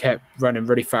just kept running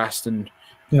really fast and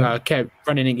kept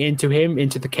running into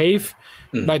the cave,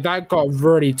 like that got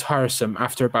really tiresome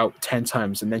after about 10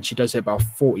 times, and then she does it about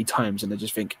 40 times, and I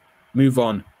just think, move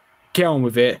on, get on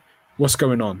with it, what's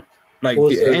going on? Like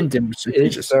also, the ending was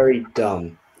it's very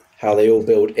dumb. How they all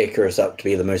build Icarus up to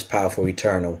be the most powerful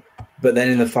Eternal. But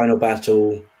then in the final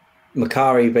battle,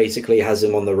 Makari basically has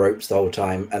him on the ropes the whole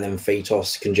time, and then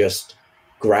Phaetos can just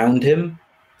ground him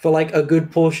for like a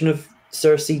good portion of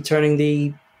Cersei turning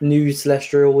the new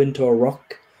Celestial into a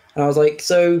rock. And I was like,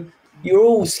 so you're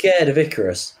all scared of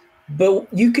Icarus, but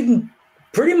you can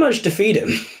pretty much defeat him.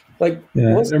 Like,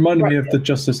 it reminded me of the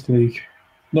Justice League,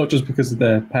 not just because of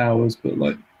their powers, but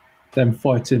like them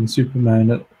fighting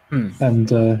Superman.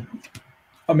 And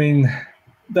I mean,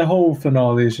 the whole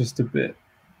finale is just a bit.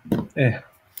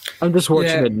 I'm just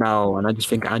watching it now, and I just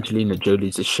think Angelina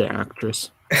Jolie's a shit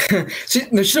actress.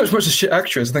 She's not as much a shit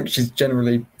actress. I think she's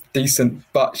generally decent,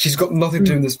 but she's got nothing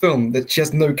to do in this film. That she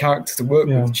has no character to work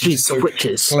with. She's so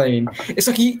plain. It's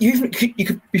like you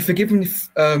could be forgiven if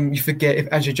you forget if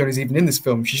Angelina Jolie's even in this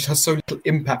film. She just has so little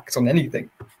impact on anything.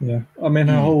 Yeah, I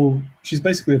mean, she's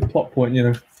basically a plot point. You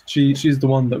know, she's the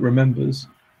one that remembers,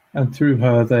 and through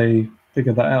her they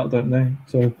figure that out, don't they?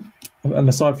 So, and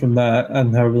aside from that,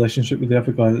 and her relationship with the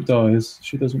other guy that dies,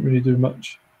 she doesn't really do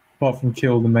much apart from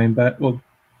kill the main bad. Well,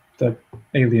 the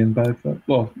alien bad.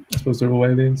 Well, I suppose they're all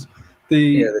aliens.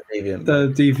 The deviant. The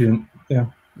deviant. Yeah.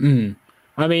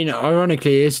 I mean,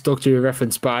 ironically, it's Doctor Who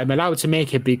reference, but I'm allowed to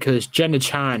make it because Jenna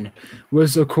Chan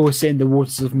was, of course, in The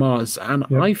Waters of Mars, and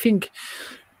I think,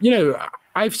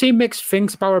 I've seen mixed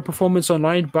things about her performance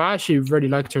online, but I actually really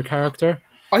liked her character.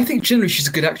 I think generally she's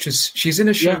a good actress. She's in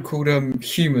a show called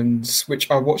Humans, which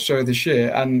I watched earlier this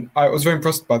year, and I was very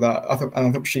impressed by that. I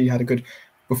thought she had a good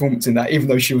performance in that, even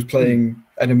though she was playing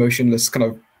an emotionless kind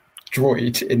of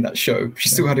droid in that show. She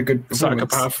still had a good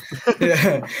performance.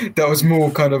 Psychopath. That was more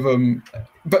kind of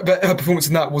but her performance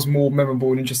in that was more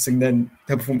memorable and interesting than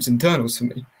her performance in Eternals for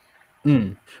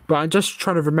me. But I'm just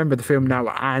trying to remember the film now,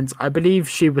 and I believe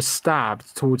she was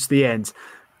stabbed towards the end.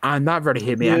 And that really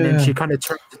hit me. And then she kind of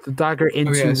turned the dagger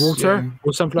into water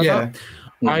or something like that.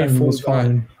 I thought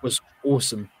that was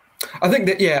awesome. I think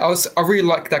that, I really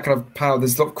like that kind of power.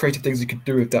 There's a lot of creative things you could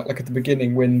do with that. Like at the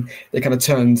beginning when they kind of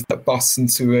turned that bus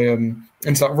into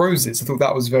like roses. I thought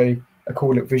that was a cool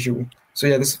little visual. So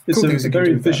there's cool things a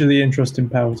very visually interesting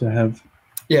power to have.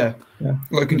 Yeah.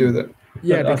 What you can do with it.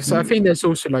 Yeah, because I think there's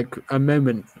also like a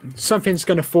moment, something's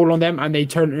going to fall on them and they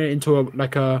turn it into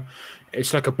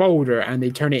it's like a boulder, and they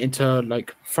turn it into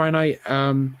like finite.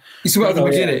 You saw at the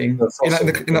beginning in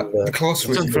the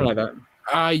classroom, something like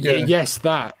that. Yes,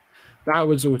 that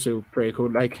was also pretty cool.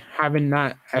 Like having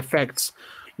that affects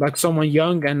like someone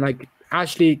young and like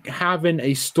actually having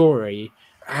a story,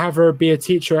 have her be a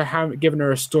teacher, giving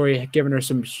her a story, giving her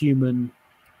some human,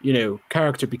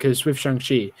 character. Because with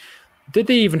Shang-Chi, did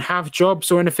they even have jobs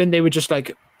or anything? They were just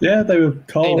like they were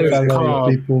car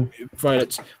people. Right,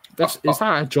 is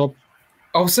that a job?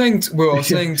 I was saying to a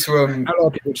lot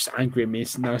of people just angry at me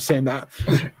now saying that.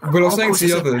 But I was saying to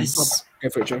the others.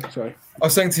 Sorry. I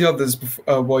was saying to the others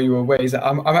while you were away is that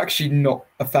I'm actually not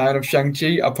a fan of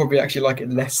Shang-Chi. I probably actually like it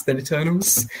less than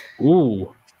Eternals.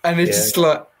 Ooh. And it's just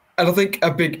like, and I think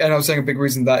a big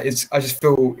reason that is I just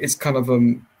feel it's kind of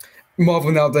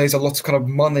Marvel nowadays, a lot of kind of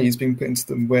money is being put into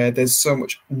them where there's so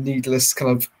much needless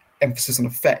kind of emphasis on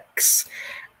effects.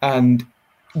 And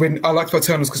when I liked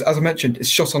Eternals because, as I mentioned, it's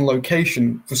shot on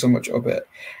location for so much of it,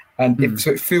 and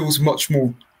so it feels much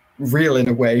more real in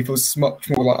a way. It feels much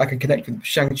more like I can connect with.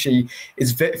 Shang-Chi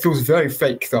feels very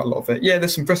fake throughout a lot of it. Yeah,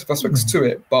 there's some impressive aspects to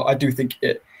it, but I do think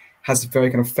it has a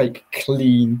very kind of fake,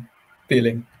 clean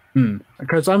feeling.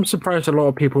 Because I'm surprised a lot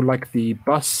of people like the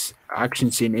bus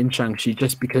action scene in Shang-Chi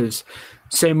just because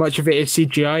so much of it is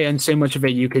CGI and so much of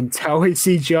it you can tell it's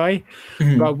CGI.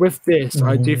 But with this,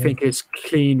 I do think it's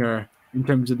cleaner in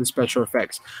terms of the special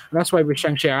effects. And that's why with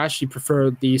Shang-Chi, I actually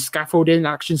prefer the scaffolding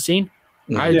action scene.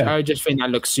 I just think that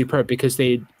looks superb because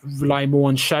they rely more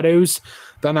on shadows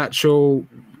than actual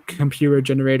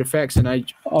computer-generated effects. And I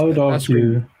would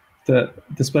argue that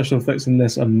the special effects in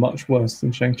this are much worse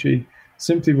than Shang-Chi,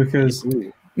 simply because...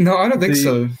 No, I don't think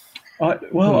so. I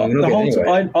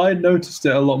noticed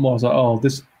it a lot more. I was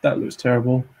like, that looks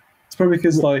terrible. It's probably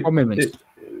because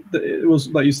it was,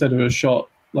 like you said, it was shot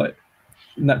like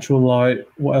natural light,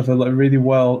 whatever, like really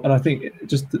well. And I think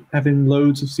just having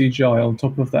loads of CGI on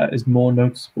top of that is more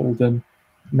noticeable than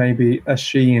maybe a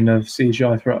sheen of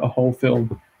CGI throughout a whole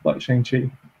film like Shang-Chi.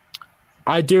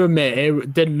 I do admit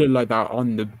it didn't look like that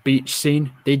on the beach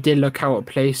scene. They did look out of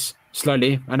place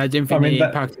slightly, and I didn't think they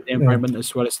impacted the environment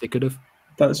as well as they could have.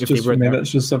 That's just for me.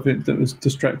 That's just something that was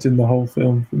distracting the whole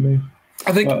film for me.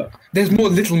 I think there's more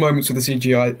little moments where the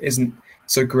CGI isn't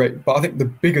so great, but I think the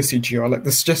bigger CGI, like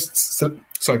the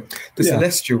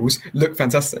Celestials, look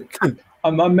fantastic.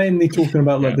 I'm mainly talking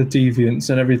about like the deviants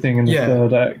and everything in the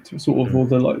third act, sort of all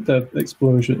the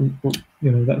explosion,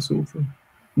 that sort of thing.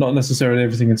 Not necessarily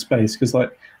everything in space, because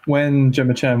like when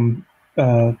Gemma Chan,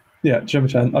 Gemma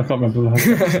Chan, I can't remember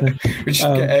her name. We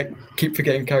keep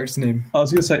forgetting character's name. I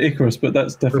was going to say Icarus, but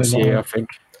that's definitely not her. I think.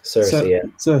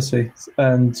 Cersei,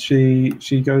 and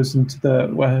she goes into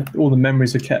where all the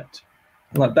memories are kept.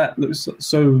 Like that looks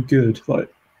so good.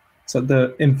 Like it's like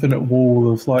the infinite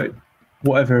wall of like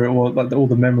whatever it was, like all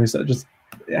the memories that it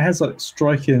has like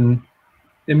striking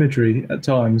imagery at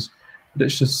times, but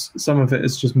it's just some of it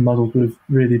is just muddled with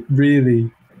really,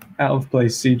 really out of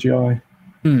place CGI.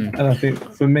 And I think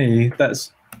for me,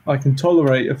 I can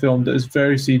tolerate a film that is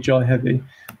very CGI heavy,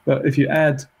 but if you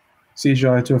add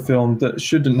CGI to a film that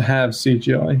shouldn't have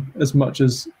CGI as much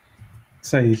as,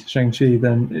 say, Shang-Chi,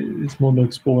 then it's more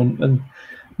noticeable and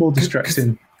more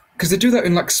distracting. Because they do that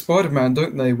in like Spider-Man,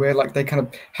 don't they? Where like they kind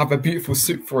of have a beautiful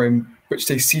suit for him, which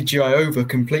they CGI over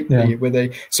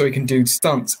completely, so he can do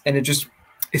stunts, and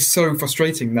it's so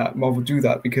frustrating that Marvel do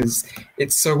that because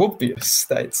it's so obvious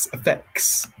that it's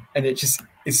effects, and it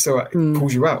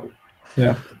pulls you out.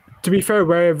 Yeah. To be fair,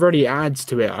 where it really adds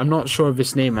to it, I'm not sure of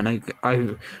his name, and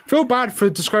I feel bad for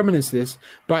describing this,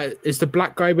 but it's the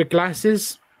black guy with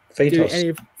glasses.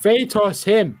 Phaetos,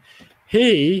 him.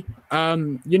 He,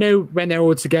 when they're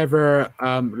all together,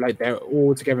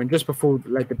 and just before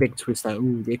like the big twist, like,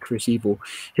 ooh, the Icarus evil,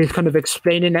 he's kind of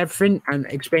explaining everything and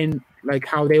explaining like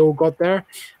how they all got there,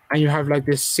 and you have like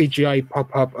this CGI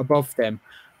pop up above them,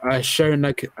 showing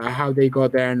like how they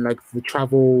got there and like the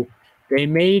travel they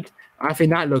made. I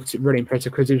think that looked really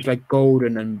impressive because it was like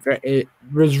golden and it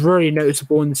was really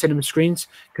noticeable in the cinema screens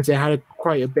because it had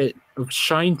quite a bit of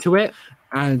shine to it.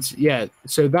 And yeah,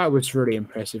 so that was really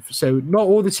impressive. So not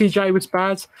all the CGI was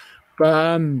bad,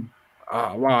 but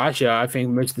actually, I think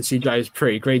most of the CGI is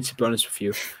pretty great, to be honest with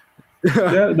you.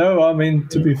 Yeah, no, I mean,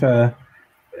 to be fair,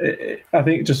 I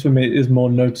think just for me it is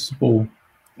more noticeable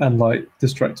and like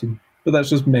distracting. But that's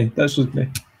just me.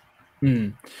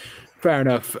 Fair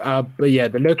enough. But yeah,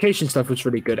 the location stuff was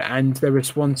really good, and there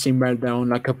was one scene where they're on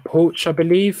like a porch, I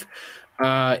believe.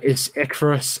 It's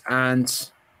Icarus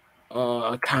and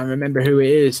I can't remember who it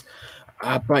is,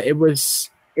 but it was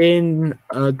in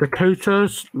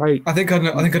Dakotas. Like I think I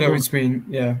know what you mean.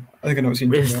 Yeah, I think I know what you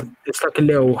mean. It's like a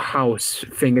little house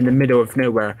thing in the middle of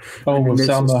nowhere. Oh, with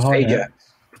Salma Hayek.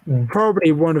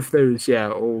 Probably one of those,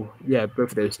 both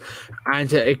of those,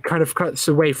 and it kind of cuts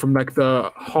away from like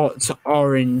the hot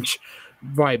orange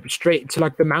vibe straight to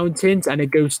like the mountains, and it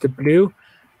goes to blue,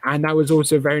 and that was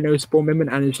also a very noticeable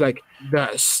moment, and it's like the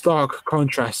stark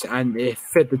contrast, and it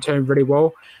fit the tone really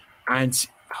well, and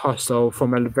hostile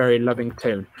from a very loving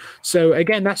tone. So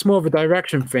again, that's more of a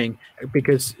direction thing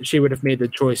because she would have made the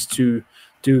choice to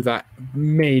do that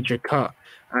major cut.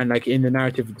 And like in the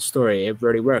narrative of the story, it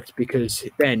really worked because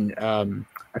then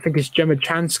I think it's Gemma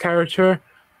Chan's character.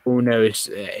 Oh no,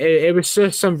 it was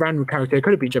just some random character. It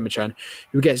could have been Gemma Chan,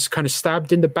 who gets kind of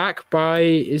stabbed in the back by,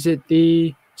 is it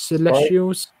the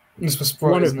Celestials? It's for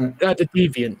Sprite, isn't it? The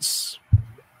Deviants.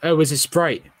 Oh, was it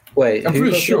Sprite? Wait, I'm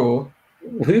pretty sure.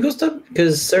 Who got stabbed?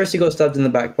 Because Cersei got stabbed in the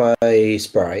back by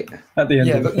Sprite. At the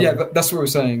end. That's what we're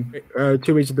saying. 2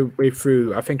 weeks of the way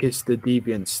through, I think it's the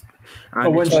Deviants.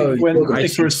 And when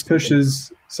Icarus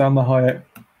pushes Salma Hayek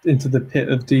into the pit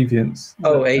of deviance.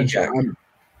 Oh, Ajax.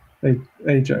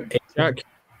 Ajax.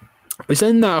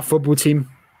 Isn't that a football team?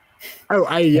 Oh,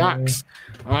 Ajax.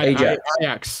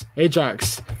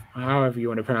 Ajax. However you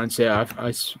want to pronounce it. I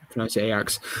pronounce it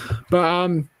Ajax.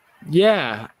 But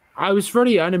yeah, I was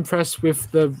really unimpressed with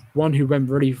the one who went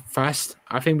really fast.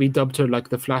 I think we dubbed her like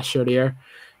the Flash earlier.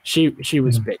 She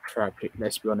was a bit crap,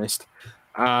 let's be honest.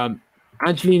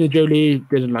 Angelina Jolie,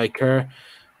 didn't like her.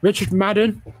 Richard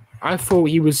Madden, I thought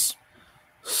he was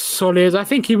solid. I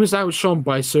think he was outshone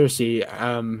by Cersei,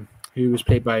 who was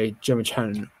played by Gemma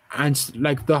Chan. And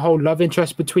like the whole love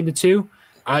interest between the two,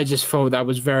 I just thought that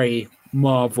was very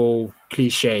Marvel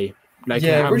cliche. Like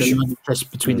having a love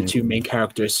interest between the two main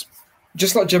characters.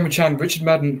 Just like Gemma Chan, Richard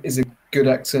Madden is a good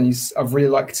actor, and I've really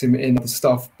liked him in other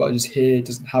stuff, but just here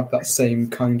doesn't have that same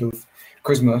kind of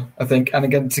charisma, I think. And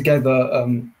again, together,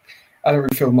 I don't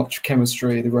really feel much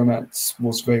chemistry. The romance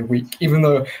was very weak, even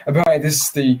though apparently this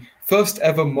is the first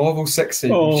ever Marvel sex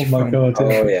scene. Oh my god!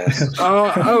 Oh yes.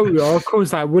 Of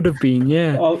course that would have been,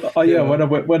 yeah. Yeah.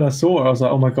 When I saw it, I was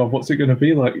like, oh my god, what's it going to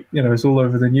be like? You know, it's all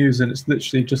over the news, and it's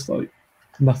literally just like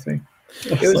nothing.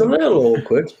 It was a little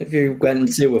awkward if you went and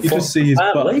see it. You just see his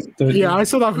butt. Yeah, I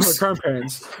saw that with my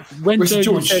grandparents. When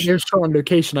George said he was shot on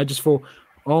location, I just thought,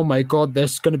 oh my god,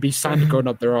 there's going to be sand going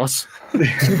up their ass.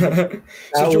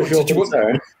 So George,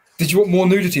 did you want more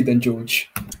nudity then, George?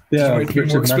 Yeah, did you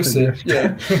want to be more explicit?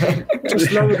 Yeah.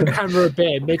 Just lower the camera a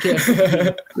bit, make it.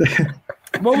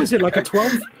 What was it, like a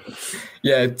 12?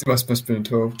 Yeah, it must have been a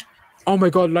 12. Oh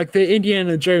my god, like the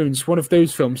Indiana Jones, one of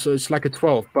those films, so it's like a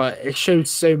 12, but it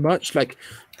shows so much like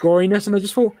goriness, and I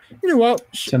just thought, you know what,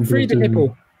 free the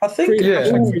nipple. I think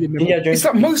it's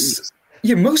like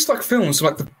most like films from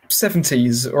like the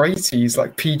 70s or 80s,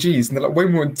 like PGs, and they're like way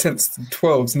more intense than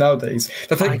 12s nowadays.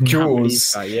 They're like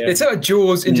Jaws. It's like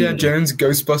Jaws, Indiana Jones,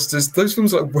 Ghostbusters. Those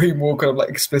films are like way more kind of like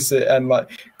explicit and like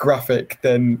graphic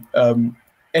than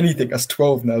anything that's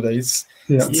 12 nowadays.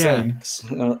 It's insane.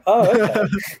 Okay.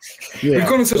 We've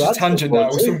gone on such a tangent now.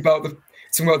 We're talking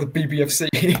about the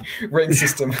BBFC rating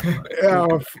system.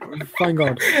 Oh, thank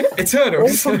God.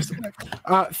 Eternals.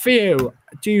 Theo,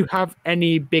 do you have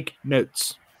any big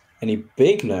notes? Any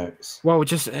big notes? Well,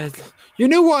 just you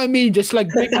know what I mean. Just like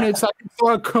big notes, like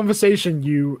for a conversation.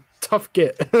 You tough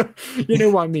git. You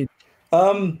know what I mean.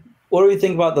 What do we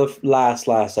think about the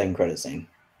last end credit scene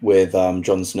with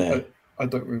Jon Snow? I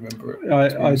don't remember it.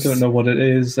 I don't know what it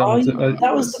is. That was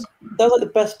like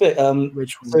the best bit.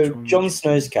 So Jon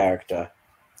Snow's character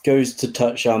goes to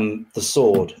touch the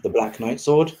sword, the Black Knight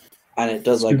sword, and it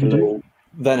does like a little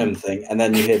venom thing, and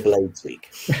then you hear Blade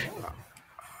speak.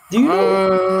 Did you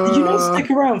not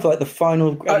stick around for like the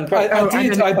final? I did,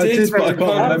 but I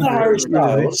can't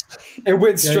remember it. It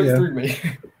went straight through me.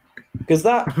 Because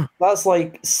that's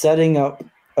like setting up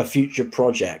a future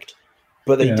project,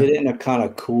 but they did it in a kind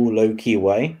of cool, low-key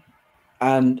way.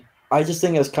 And I just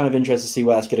think it's kind of interesting to see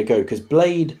where that's going to go. Because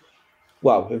Blade,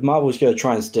 well, if Marvel's going to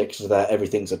try and stick to that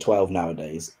everything's a 12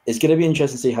 nowadays, it's going to be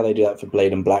interesting to see how they do that for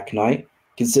Blade and Black Knight,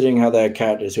 considering how they're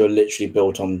characters who are literally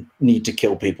built on need to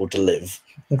kill people to live.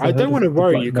 I don't want to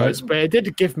worry you guys, but it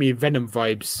did give me Venom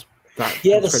vibes.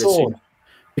 The sword.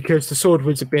 Because the sword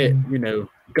was a bit,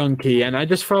 gunky, and I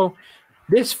just felt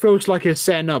this feels like it's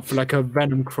setting up for like a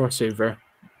Venom crossover.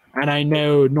 And I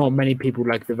know not many people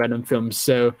like the Venom films,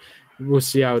 so we'll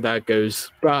see how that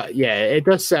goes. But yeah, it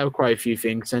does set up quite a few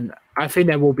things, and I think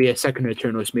there will be a second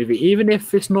Eternals movie, even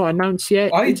if it's not announced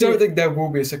yet. I don't think there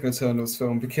will be a second Eternals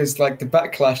film because, like, the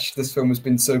backlash this film has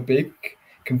been so big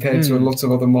compared to a lot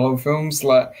of other Marvel films.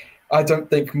 Like, I don't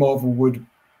think Marvel would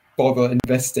bother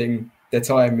investing their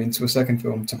time into a second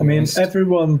film. To be honest.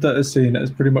 Everyone that has seen it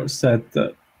has pretty much said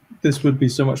that this would be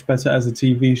so much better as a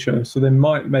TV show, so they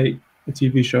might make a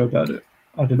TV show about it.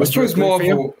 I don't know. I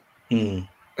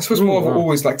suppose Marvel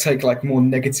always take like more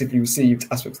negatively received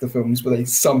aspects of the films, but they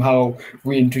somehow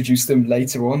reintroduce them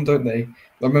later on, don't they? I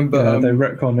remember they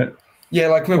retcon it. Yeah,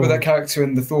 like remember that character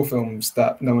in the Thor films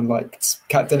that no one liked,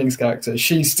 Kat Dennings' character.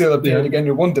 She still appeared again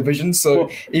in WandaVision. So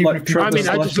even if people, I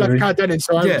just love Kat Dennings,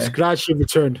 so I'm glad she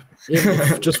returned,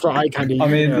 just for eye candy. I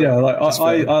mean, I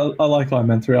like Iron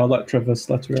Man 3. I like Trevor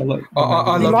Slattery. I love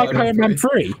Iron Man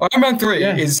 3. Iron Man 3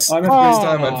 is the best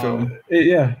Iron Man film.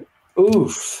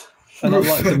 Oof. And I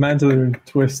like the Mandalorian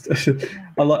twist.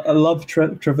 I love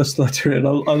Trevor Slattery, and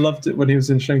I loved it when he was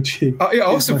in Shang-Chi.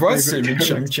 I was surprised to see him in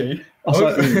Shang-Chi. I was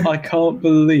like, I can't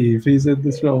believe he's in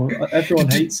this film. Everyone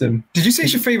hates him. Did you say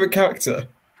he's your favourite character?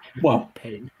 Well,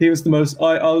 he was the most.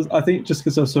 I think just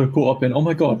because I was so caught up in, oh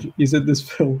my god, he's in this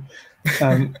film,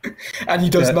 and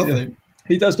he does nothing. Yeah.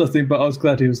 He does nothing, but I was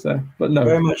glad he was there. But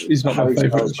no, he's not my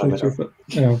favourite.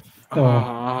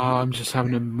 I'm just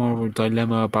having a moral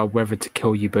dilemma about whether to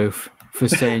kill you both for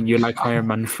saying you like Iron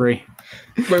Man 3.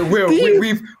 Wait,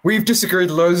 Will, we've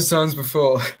disagreed loads of times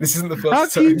before. This isn't the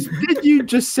first time. Did you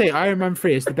just say Iron Man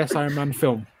 3 is the best Iron Man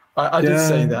film? I did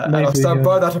say that, and I'll stand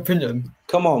by that opinion.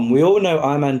 Come on, we all know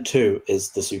Iron Man 2 is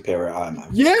the superior Iron Man.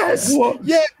 Yes!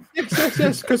 Yes,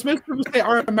 because most people say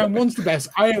Iron Man 1's the best.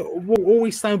 I will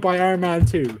always stand by Iron Man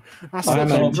 2. I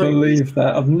can't believe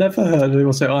that. I've never heard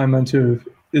anyone say Iron Man 2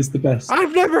 is the best.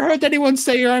 I've never heard anyone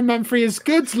say Iron Man 3 is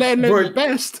good, let alone the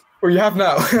best. Well, you have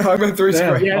now. Iron Man 3 is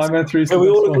great. Yes. Iron Man 3 is so we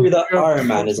all agree that Iron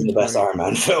Man isn't the best Iron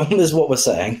Man film, is what we're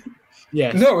saying.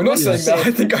 Yes. No, we're not saying that.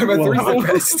 I think Iron Man 3 is the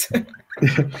best.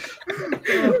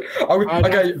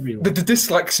 Okay, the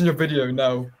dislikes in your video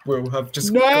now will have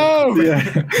just... No! Find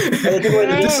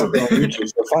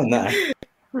that.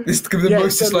 This could be the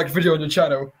most disliked video on your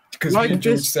channel because we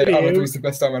George say Iron Man 3 is the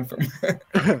best Iron Man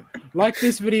film. Like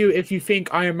this video if you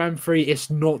think Iron Man 3 is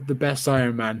not the best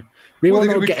Iron Man. We will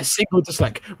not get a single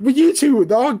dislike. Well, you two,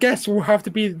 our guests will have to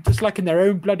be disliking their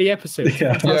own bloody episode.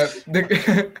 Yeah, they're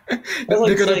going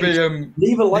to be...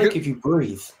 leave a like if you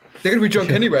breathe. They're going to be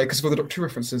drunk anyway because of all the Doctor Who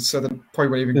references, so they probably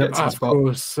won't even get to this part.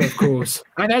 Of course.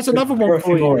 And there's another one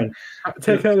for you.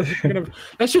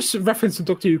 Let's just reference some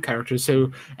Doctor Who characters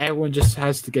so everyone just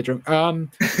has to get drunk. Rose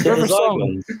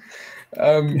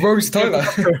Tyler.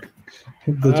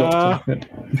 The Doctor.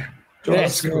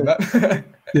 Yes.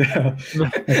 Yeah.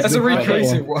 That's a really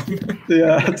crazy one.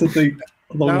 Yeah, I had to think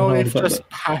long and hard they've about just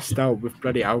passed out with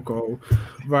bloody alcohol.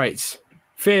 Right.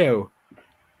 Phil,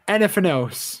 anything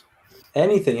else?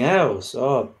 Anything else?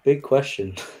 Oh, big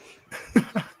question.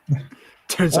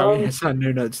 Turns out he has had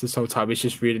no notes this whole time. He's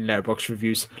just reading Letterboxd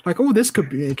reviews. Like, oh, this could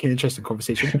be an interesting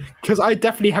conversation. Because I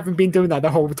definitely haven't been doing that the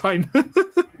whole time.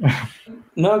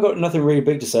 No, I've got nothing really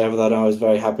big to say other than I was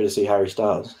very happy to see Harry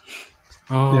Styles.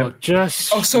 Oh,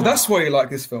 just... Oh, so that's why you like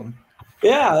this film?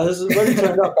 Yeah, when it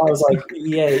turned up, I was like,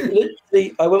 yeah.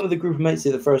 Literally, I went with a group of mates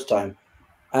the first time,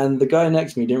 and the guy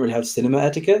next to me didn't really have cinema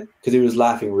etiquette because he was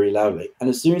laughing really loudly. And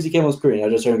as soon as he came on screen, I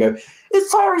just heard him go,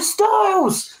 "It's Harry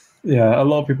Styles!" Yeah, a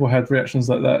lot of people had reactions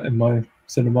like that in my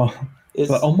cinema. It's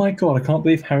like, oh my god, I can't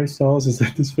believe Harry Styles is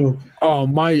in this film. Oh,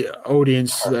 my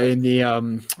audience in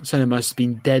the cinema has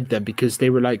been dead then, because they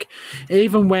were like,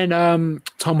 even when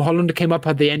Tom Holland came up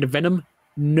at the end of Venom,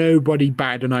 nobody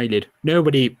batted an eyelid.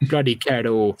 Nobody bloody cared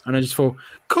at all. And I just thought,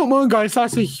 come on, guys,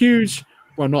 that's a huge...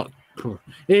 Well, not...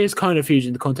 It is kind of huge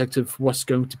in the context of what's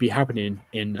going to be happening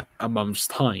in a month's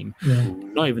time. Yeah.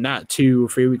 Not even that, 2 or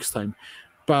 3 weeks' time.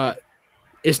 But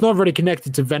it's not really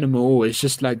connected to Venom at all. It's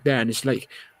just like there, and it's like,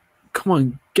 come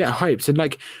on, get hyped. And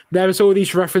like, there was all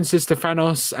these references to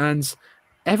Thanos, and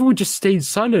everyone just stayed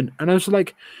silent. And I was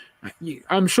like,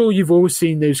 I'm sure you've all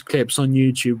seen those clips on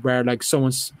YouTube where like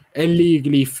someone's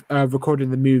illegally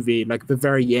recording the movie, like the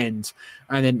very end,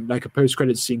 and then like a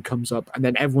post-credit scene comes up, and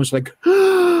then everyone's like,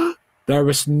 there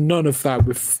was none of that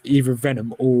with either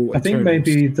Venom or I think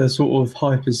maybe the sort of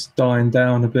hype is dying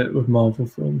down a bit with Marvel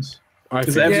films,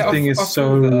 because everything is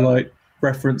so like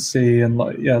referencey and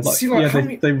like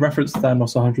they reference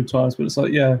Thanos 100 times, but it's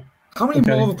like how many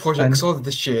Marvel projects are there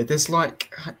this year? There's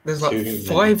like 5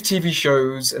 TV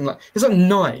shows and like there's like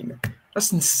 9.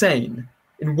 That's insane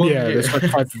in 1 year. There's like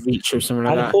 5 of each or something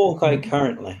like that. And Hawkeye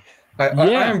currently.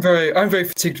 I'm very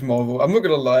fatigued with Marvel. I'm not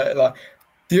gonna lie. Like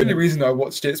the only reason I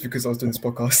watched it is because I was doing this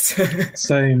podcast.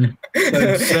 Same.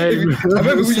 I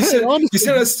remember when you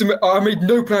said us to me, I made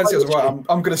no plans. I was right.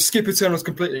 I'm going to skip Eternals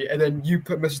completely, and then you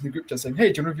put a message in the group chat saying,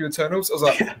 "Hey, do you want to review Eternals?" I was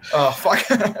like, "Oh fuck."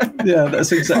 Yeah,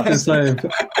 that's exactly the same.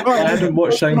 I hadn't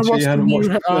watched Shang-Chi. I hadn't watched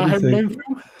anything.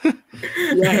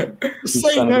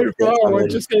 Say no, bro. We're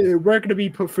going to be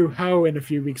put through hell in a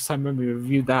few weeks' time when we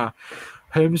review that.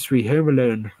 Home Sweet Home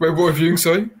Alone. Wait, what reviewing?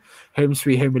 Sorry. Home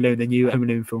Sweet Home Alone, the new Home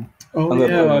Alone film. Oh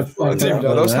yeah, I didn't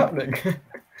know that was happening.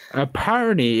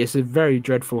 Apparently, it's a very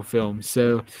dreadful film.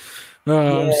 So,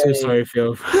 I'm so sorry,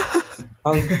 Phil.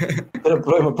 I'm gonna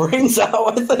blow my brains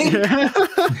out. I think.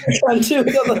 I'm too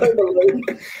another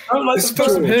Home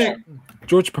Alone.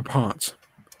 George Poupart.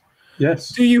 Yes.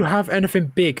 Do you have anything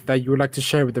big that you would like to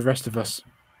share with the rest of us?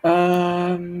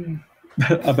 About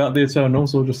the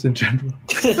Eternals or just in general?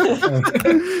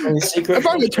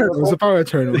 About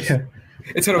Eternals. Yeah.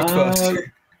 Eternals first.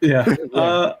 Yeah.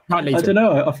 I don't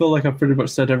know. I feel like I've pretty much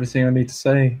said everything I need to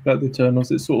say about the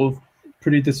Eternals. It's sort of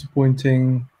pretty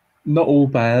disappointing. Not all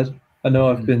bad. I know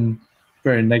I've been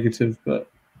very negative, but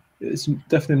it's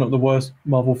definitely not the worst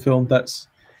Marvel film. That's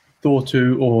Thor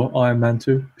 2 or Iron Man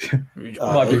 2.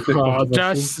 Might be a bit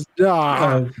controversial.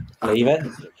 Leave it.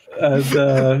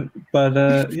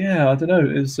 But yeah, I don't know.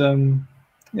 It's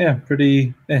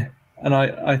pretty. And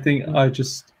I think I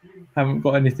just haven't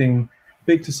got anything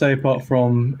big to say apart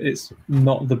from it's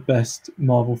not the best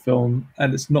Marvel film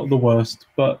and it's not the worst.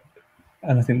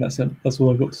 And I think that's it. That's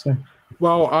all I've got to say.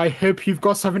 Well, I hope you've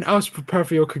got something else to prepare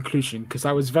for your conclusion, because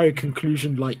I was very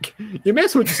conclusion-like. You may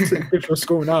as well just give your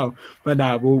score now. But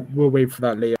now we'll wait for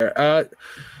that later.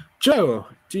 Joe,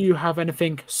 do you have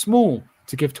anything small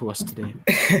to give to us today?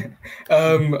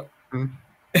 Not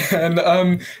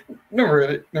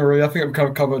really. I think I've kind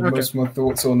of covered most of my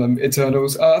thoughts on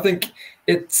Eternals. I think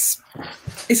it's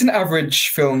an average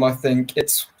film. I think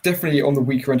it's definitely on the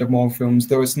weaker end of Marvel films,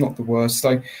 though it's not the worst.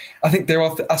 I think there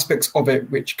are aspects of it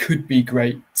which could be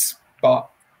great, but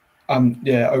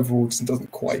overall it just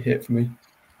doesn't quite hit for me.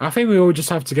 I think we all just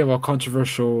have to give our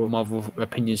controversial Marvel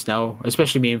opinions now,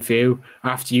 especially me and Theo,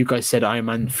 after you guys said Iron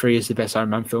Man 3 is the best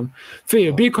Iron Man film.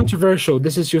 Theo, be controversial.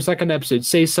 This is your second episode.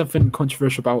 Say something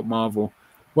controversial about Marvel.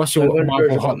 What's your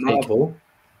Marvel hot take?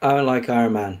 I don't like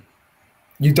Iron Man.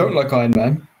 You don't like Iron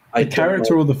Man? The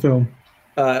character or the film?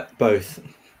 Both.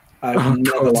 I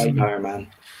never liked Iron Man.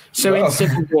 So in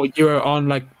Civil War, you were on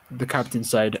like the Captain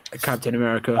side, Captain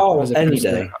America. Oh, any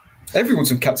day.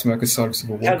 Everyone's on Captain America's side of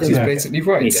Civil War because he's basically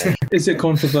right. Is it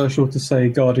controversial to say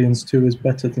Guardians 2 is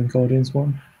better than Guardians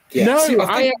 1? Yeah. No,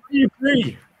 I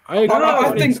agree. I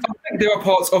think there are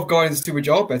parts of Guardians 2 which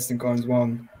are better than Guardians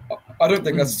 1. I don't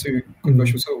think that's too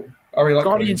controversial at all. I really like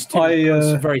Guardians 2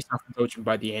 was very self-indulgent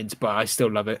by the end, but I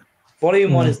still love it.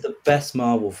 Volume 1 is the best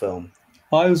Marvel film.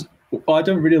 I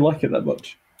don't really like it that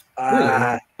much.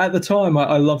 Really? At the time,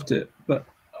 I loved it, but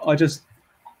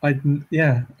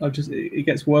it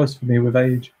gets worse for me with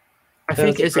age. I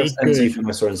think it's a good...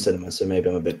 I saw in cinema, so maybe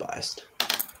I'm a bit biased.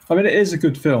 I mean, it is a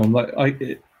good film.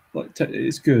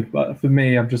 It's good, but for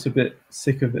me, I'm just a bit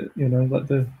sick of it.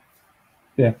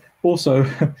 Yeah. Also,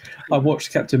 I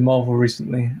watched Captain Marvel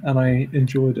recently, and I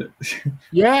enjoyed it.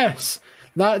 Yes,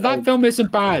 that film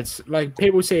isn't bad. Like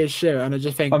people say it's shit, and I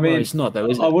just think, well, it's not though.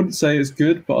 Is it? I wouldn't say it's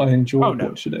good, but I enjoyed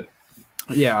watching it.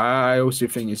 Yeah, I also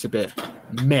think it's a bit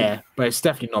meh, but it's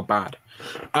definitely not bad.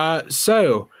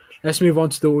 So let's move on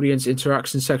to the audience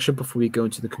interaction section before we go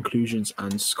into the conclusions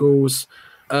and scores.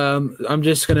 I'm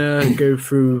just gonna go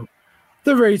through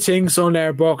the ratings on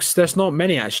Airbox. There's not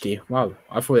many actually. Wow,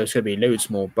 I thought there was gonna be loads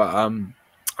more, but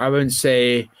I won't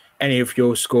say any of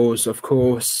your scores, of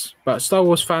course. But Star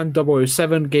Wars fan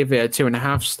 007 gave it a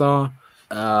 2.5 star.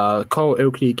 Cole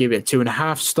Oakley gave it a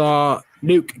 2.5 star.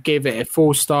 Luke gave it a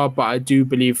 4 star, but I do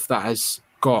believe that has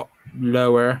got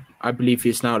lower. I believe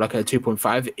it's now like a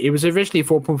 2.5. It was originally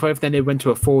 4.5, then it went to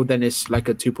a 4, then it's like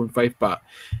a 2.5, but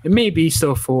it may be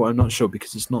still 4. I'm not sure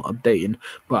because it's not updating,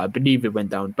 but I believe it went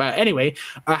down. But anyway,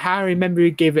 Harry Memory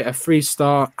gave it a 3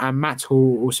 star, and Matt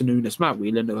Hall, also known as Matt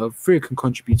Whelan, a frequent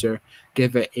contributor,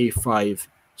 gave it a 5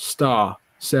 star.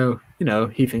 So,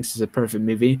 he thinks it's a perfect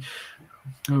movie.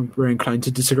 We're inclined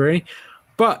to disagree.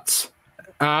 But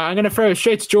I'm going to throw it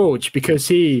straight to George because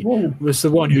he was the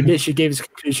one who literally gave his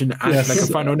conclusion as like a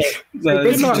final note.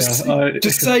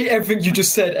 Just say everything you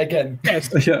just said again. Yes.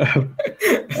 Yeah.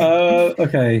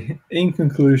 Okay. In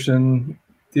conclusion,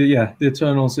 the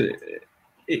Eternals,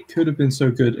 it could have been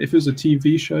so good. If it was a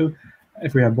TV show,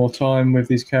 if we had more time with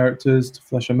these characters to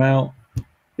flesh them out,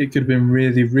 it could have been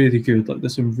really, really good. Like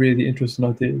there's some really interesting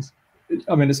ideas.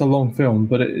 I mean, it's a long film,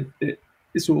 but it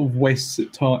sort of wastes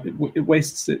its time. It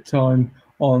wastes its time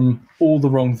on all the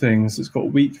wrong things. It's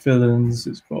got weak villains.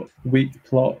 It's got weak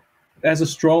plot. It has a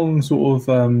strong sort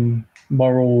of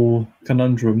moral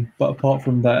conundrum, but apart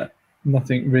from that,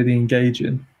 nothing really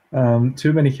engaging.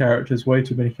 Too many characters, way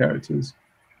too many characters.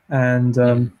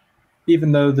 And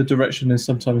even though the direction is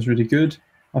sometimes really good,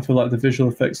 I feel like the visual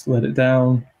effects let it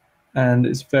down. And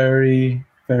it's very,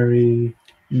 very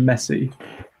messy.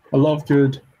 A lot of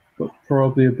good, but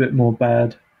probably a bit more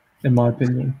bad, in my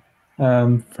opinion.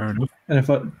 Fair enough.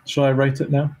 And shall I rate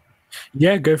it now?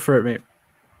 Yeah, go for it, mate.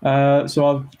 So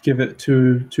I'll give it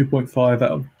 2.5 out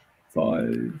of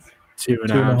 5.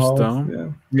 2.5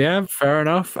 down. Yeah, fair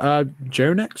enough.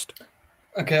 Joe next.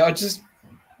 Okay, I just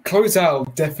Close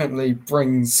Out definitely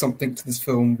brings something to this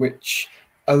film which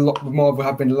a lot of Marvel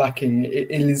have been lacking.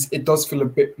 It does feel a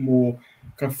bit more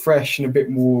kind of fresh and a bit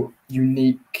more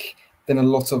unique than a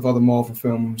lot of other Marvel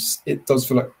films. It does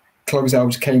feel like Close Out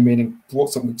just came in and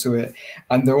brought something to it,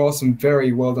 and there are some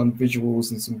very well done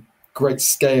visuals and some great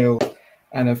scale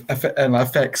and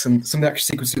effects, and some of the action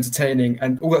sequences are entertaining,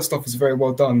 and all that stuff is very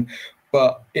well done.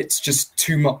 But it's just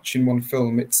too much in one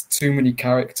film. It's too many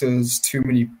characters, too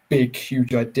many big,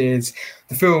 huge ideas.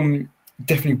 The film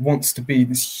definitely wants to be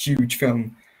this huge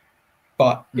film,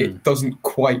 but it doesn't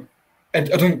quite. I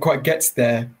don't quite get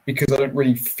there because I don't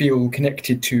really feel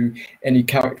connected to any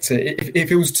character. It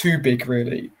feels too big,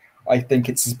 really. I think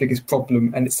it's his biggest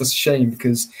problem, and it's just a shame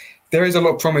because there is a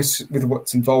lot of promise with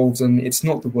what's involved, and it's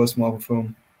not the worst Marvel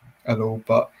film at all.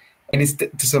 And it's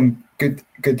some good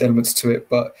elements to it,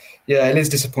 but yeah, it is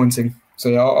disappointing. So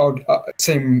yeah, I'll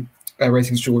same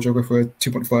ratings, George. I'll go for a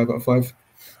 2.5 out of 5.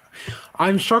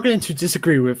 I'm struggling to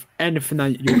disagree with anything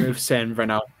that you're both saying right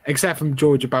now, except from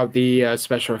George about the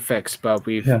special effects, but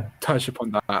we've touched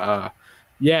upon that.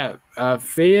 Theo,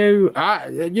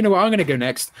 you know what, I'm going to go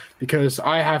next because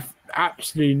I have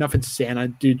absolutely nothing to say, and I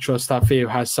do trust that Theo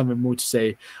has something more to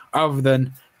say other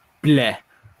than bleh.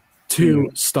 2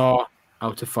 star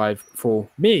out of 5 for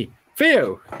me.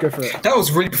 Theo, go for it. That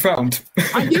was really profound.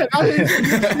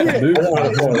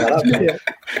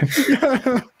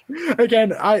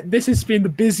 Again, this has been the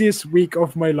busiest week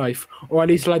of my life, or at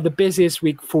least like the busiest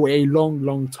week for a long,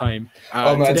 long time.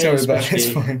 Tell me about it. It's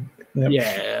fine. Yep.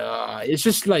 Yeah, it's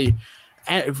just like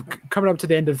coming up to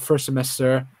the end of the first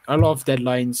semester, a lot of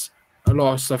deadlines, a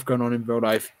lot of stuff going on in real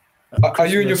life. Are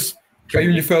you in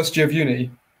your first year of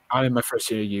uni? I'm in my first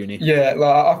year of uni. Yeah,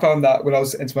 like I found that when I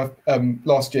was into my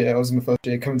last year, I was in my first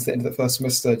year, coming to the end of the first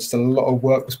semester, just a lot of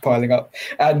work was piling up.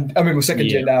 And I'm in my second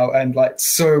year now, and like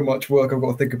so much work I've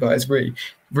got to think about. It's really,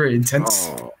 really intense.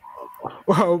 Oh.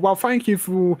 Well, thank you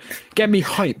for getting me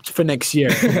hyped for next year.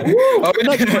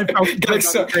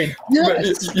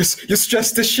 You're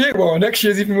stressed this year? Well, next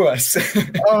year's even worse.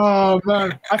 Oh,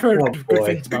 man. I've heard good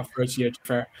things about first year, to be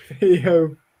fair. Hey,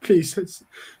 please,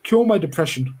 cure my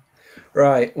depression.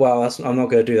 Right, well, I'm not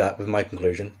going to do that with my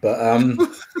conclusion. But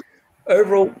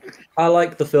overall, I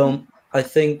like the film. I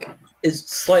think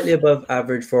it's slightly above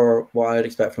average for what I'd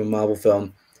expect from a Marvel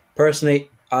film. Personally,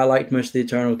 I liked most of the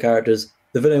Eternal characters.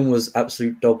 The villain was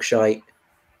absolute dog shite.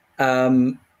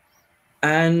 And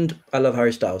I love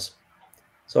Harry Styles.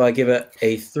 So I give it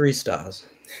a 3 stars.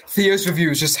 Theo's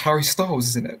review is just Harry Styles,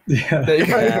 isn't it? Yeah. There you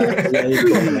go. Yeah, you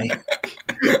got me.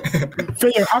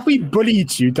 Theo, have we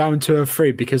bullied you down to a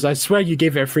 3? Because I swear you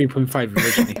gave it a 3.5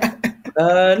 originally.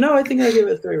 No, I think I gave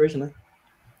it a 3 originally.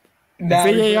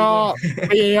 VAR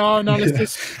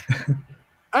analysis.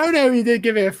 Oh no, you did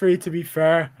give it a 3. To be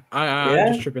fair,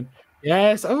 I'm just tripping.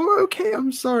 Yes. Oh, okay.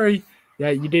 I'm sorry. Yeah,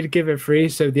 you did give it a 3.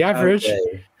 So the average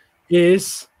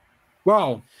is,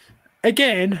 well,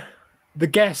 again, the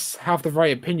guests have the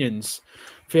right opinions.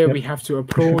 Here we have to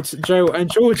applaud Joe and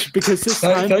George because this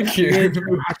time thank you. have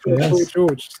to applaud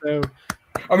George. So,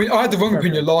 I mean, I had the wrong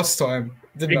opinion last time,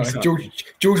 didn't I?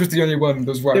 George was the only one that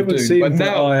was right. It would seem but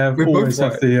now I have always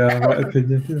have the right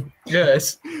opinion.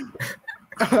 Yes.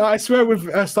 I swear with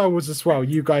Star Wars as well,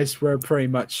 you guys were pretty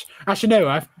much.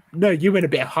 Actually, no, you went a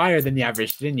bit higher than the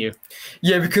average, didn't you?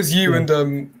 Yeah, because you and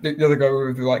the other guy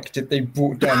were like they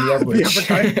brought down the average.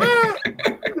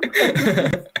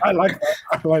 I like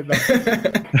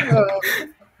that.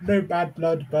 No bad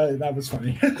blood, but that was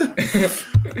funny.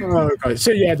 Oh, God.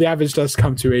 So yeah, the average does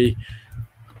come to a.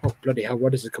 Oh bloody hell!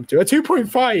 What does it come to? A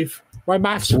 2.5. My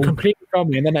maths completely from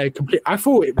me, and then I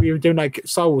thought we were doing like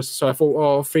Star Wars, so I thought,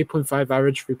 3.5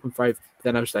 average, 3.5.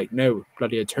 Then I was like, no,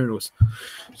 bloody Eternals.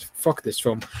 Fuck this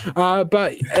film.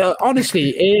 But honestly,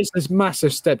 it is a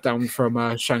massive step down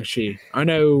from Shang-Chi. I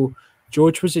know,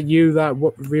 George, was it you that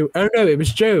Oh no, it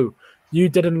was Joe. You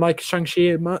didn't like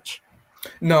Shang-Chi much?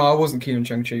 No, I wasn't keen on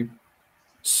Shang-Chi.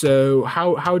 So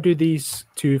how do these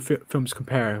two films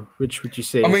compare? Which would you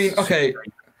say? I mean, okay,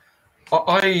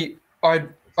 I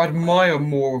admire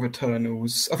more of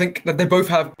Eternals. I think that they both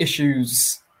have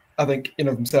issues, I think, in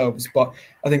of themselves, but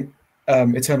I think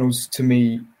Eternals, to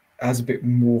me, has a bit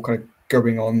more kind of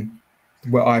going on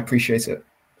where I appreciate it.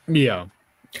 Yeah.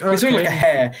 Okay. It's only like a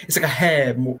hair. It's like a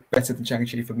hair more better than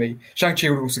Shang-Chi for me. Shang-Chi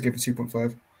would also give it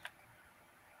 2.5.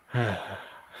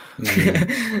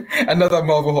 Another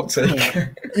Marvel hot take.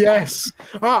 Yes.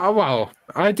 Well,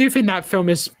 I do think that film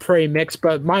is pretty mixed,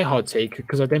 but my hot take,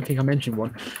 because I don't think I mentioned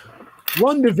one.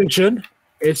 WandaVision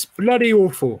is bloody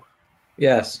awful.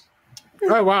 Yes.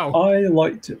 Oh, wow. I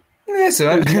liked it. Yeah, so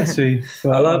It was messy,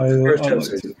 but I love the first liked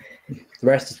episode. it. The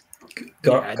rest is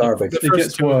garbage. It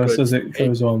gets worse as it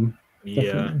goes on. Yeah.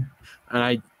 Definitely. And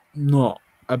I'm not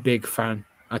a big fan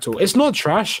at all. It's not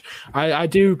trash. I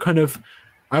do kind of...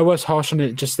 I was harsh on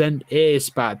it just then. It is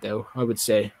bad, though, I would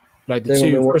say. Like, the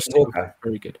first two are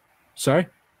very good. Sorry?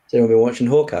 Has anyone been watching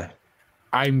Hawkeye?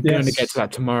 I'm going to get to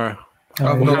that tomorrow.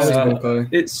 I've not seen Hawkeye.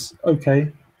 It's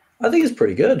okay. I think it's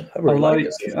pretty good. I really like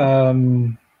it.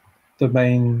 The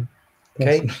main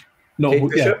person. Kate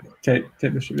Bishop? Kate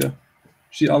Bishop, yeah.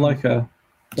 I like her.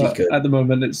 She's good. At the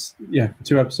moment, it's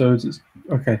 2 episodes. It's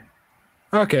okay.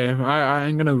 Okay,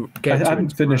 I'm gonna get. I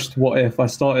haven't finished What If. I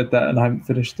started that and I haven't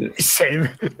finished it. Same.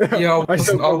 Yeah, I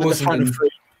wasn't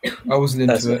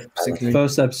into it particularly.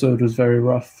 First episode was very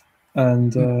rough,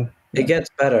 and it gets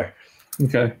better.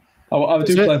 Okay, I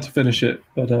do plan to finish it,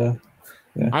 but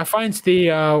yeah. I find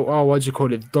the what do you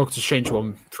call it, Doctor Strange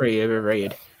one pretty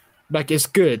overrated. Like, it's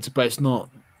good, but it's not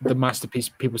the masterpiece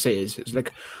people say it is. It's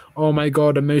like, oh my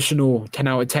god, emotional, 10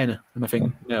 out of 10, and I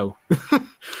think no,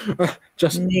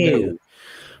 just no.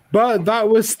 But that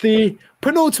was the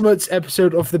penultimate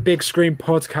episode of the Big Screen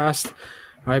Podcast.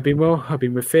 I've been Will. I've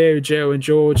been with Theo, Joe, and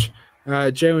George.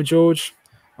 Joe and George,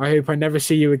 I hope I never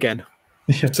see you again.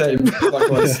 Yeah, same.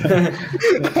 Likewise.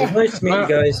 Nice to meet you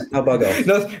guys. I'll bug off.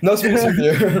 Nice to meet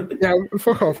you. Yeah,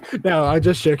 fuck off. No, I'm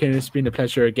just joking. It's been a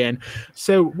pleasure again.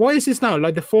 So, what is this now?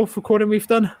 Like the 4th recording we've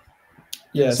done?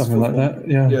 Yeah, something like that.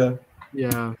 Yeah.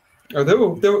 Yeah. Oh,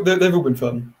 they've all been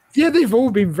fun. Yeah, they've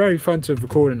all been very fun to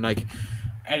record and like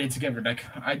edit together. Like,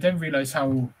 I don't realize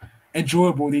how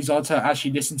enjoyable these are to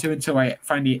actually listen to until I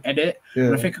finally edit. Yeah.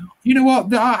 And I think, you know what,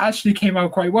 that actually came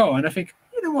out quite well. And I think,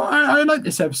 you know what, I like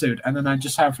this episode. And then I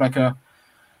just have like a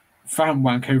fan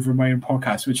wank over my own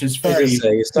podcast, which is very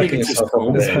yes. I think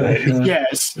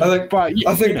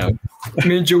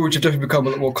me and George have definitely become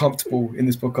a lot more comfortable in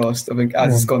this podcast. I think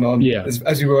as it's gone on,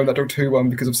 as we were on that Doctor Who one,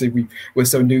 because obviously we're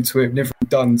so new to it, we've never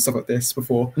done stuff like this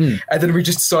before, and then we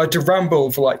just decided to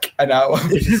ramble for like an hour,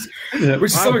 which is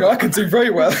something I can do very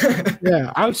well.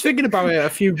 Yeah, I was thinking about it a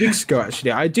few weeks ago.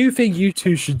 Actually, I do think you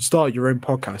two should start your own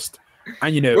podcast,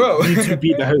 and you two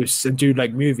be the hosts and do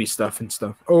like movie stuff and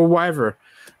stuff or whatever.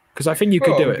 Because I think you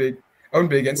could do it. I wouldn't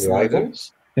be against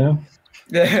rivals. Yeah.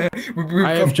 Yeah, we become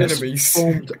enemies.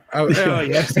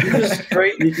 Yes.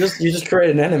 You just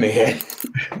create an enemy here.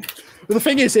 Well, the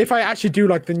thing is, if I actually do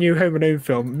like the new Home Alone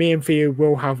film, me and Theo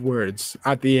will have words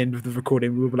at the end of the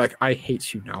recording. We'll be like, "I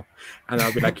hate you now," and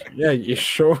I'll be like, "Yeah, you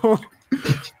sure?"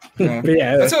 Yeah. But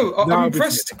yeah, So I'm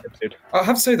impressed. episode. I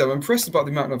have to say though, I'm impressed about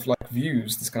the amount of like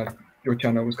views this kind of your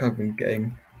channel was kind of been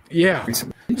getting Yeah,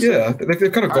 recently. Yeah,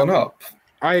 they've kind of gone up.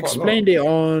 I explained it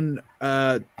on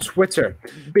Twitter.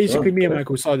 Basically, me and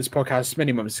Michael started this podcast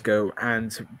many months ago,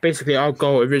 and basically our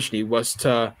goal originally was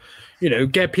to,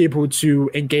 get people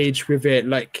to engage with it.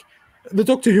 Like the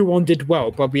Doctor Who one did well,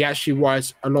 but we actually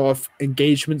was a lot of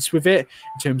engagements with it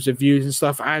in terms of views and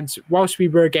stuff. And whilst we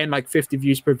were getting like 50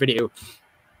 views per video,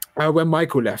 when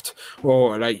Michael left,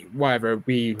 or like whatever,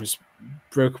 we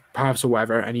broke paths or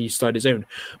whatever, and he started his own.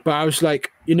 But I was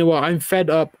like, you know what? I'm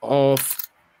fed up of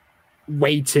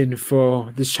waiting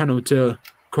for this channel to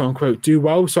quote unquote do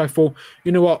well. So I thought,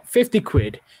 you know what, 50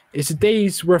 quid is a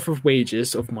day's worth of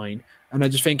wages of mine. And I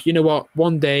just think, you know what,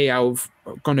 one day out of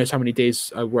God knows how many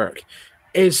days I work,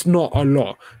 it's not a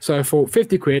lot. So I thought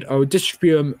 50 quid, I would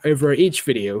distribute them over each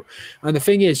video. And the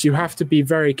thing is, you have to be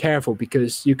very careful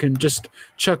because you can just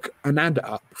chuck an ad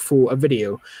up for a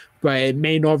video, but it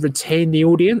may not retain the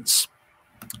audience.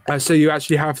 So you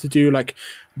actually have to do like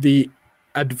the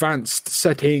advanced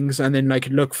settings and then like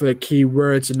look for the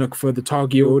keywords and look for the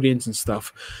target audience and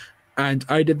stuff. And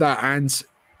I did that, and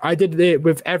I did it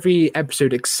with every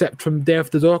episode except from Day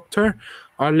of the Doctor,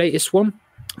 our latest one.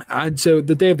 And so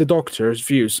the Day of the Doctor's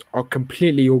views are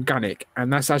completely organic,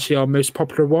 and that's actually our most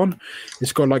popular one.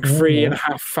 It's got like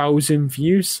 3,500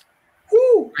 views.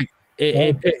 Woo! Like,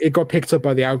 it got picked up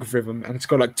by the algorithm, and it's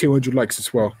got like 200 likes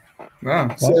as well.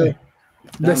 Wow. So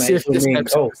let's see if this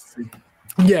episode.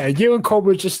 Yeah, you and Cole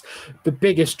were just the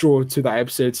biggest draw to that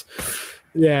episode.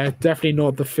 Yeah, definitely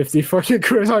not the 50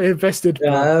 quid I invested.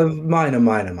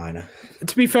 Minor.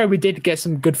 To be fair, we did get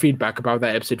some good feedback about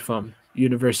that episode from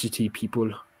university people.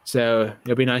 So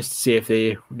it'll be nice to see if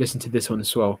they listen to this one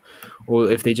as well, or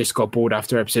if they just got bored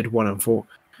after episode 1 and thought,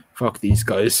 fuck these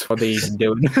guys, what are they even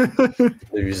doing?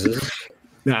 Losers.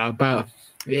 Nah, but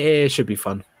it should be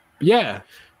fun. But yeah,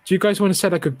 do you guys want to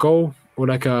set like a goal or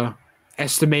like a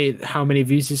estimate how many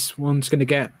views this one's going to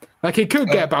get? Like it could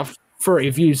get about 30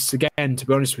 views again, to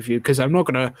be honest with you, because I'm not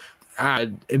going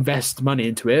to invest money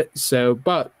into it. So,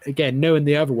 but again, knowing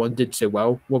the other one did so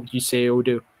well, what would you say it will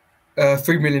do?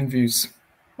 3 million views.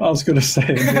 I was going to say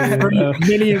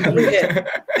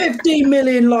 15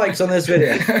 million likes on this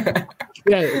video.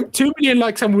 Yeah, 2 million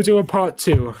likes and we'll do a part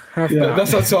 2.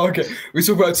 That's our target. We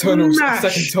talk about Eternals a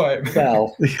second time.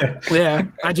 Well, yeah,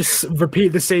 I just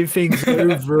repeat the same things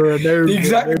over and over.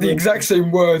 The exact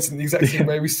same words and the exact same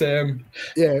way we say them.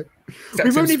 Yeah. We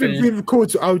won't even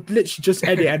re-record, so I would literally just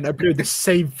edit and upload the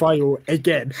same file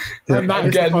again. And that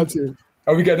is part 2.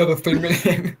 And we get another 3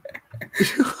 million.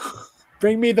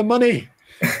 Bring me the money.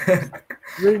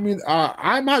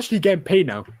 I'm actually getting paid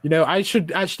now. I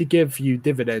should actually give you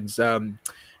dividends.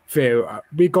 Phil,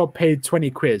 we got paid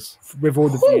 20 quid with all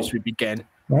the views we've been getting.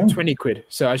 Wow. 20 quid.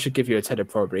 So I should give you a tenner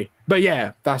probably. But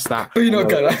yeah, that's that. Oh, you're not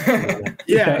gonna.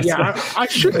 Yeah. I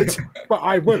should, but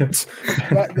I won't.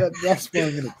 That's what I'm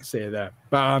going to say there.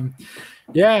 But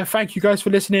yeah, thank you guys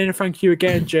for listening. And thank you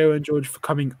again, Joe and George, for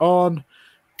coming on.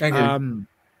 Thank you.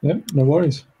 No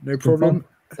worries. No problem.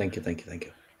 Thank you.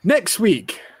 Next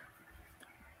week,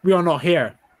 we are not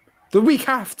here. The week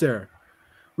after,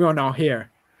 we are not here.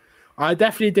 I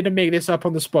definitely didn't make this up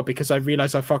on the spot because I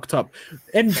realized I fucked up.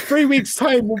 In 3 weeks'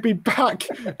 time, we'll be back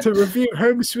to review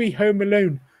Home Sweet Home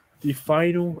Alone, the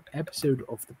final episode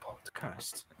of the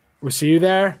podcast. We'll see you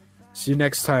there. See you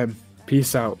next time.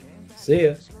 Peace out. See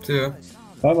ya.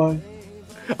 Bye-bye.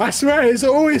 I swear, it's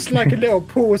always like a little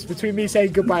pause between me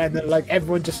saying goodbye and then like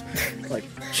everyone just like,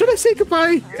 should I say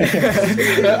goodbye?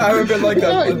 I'm a bit like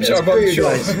that. I'm sure.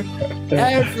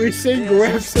 Every single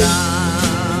episode.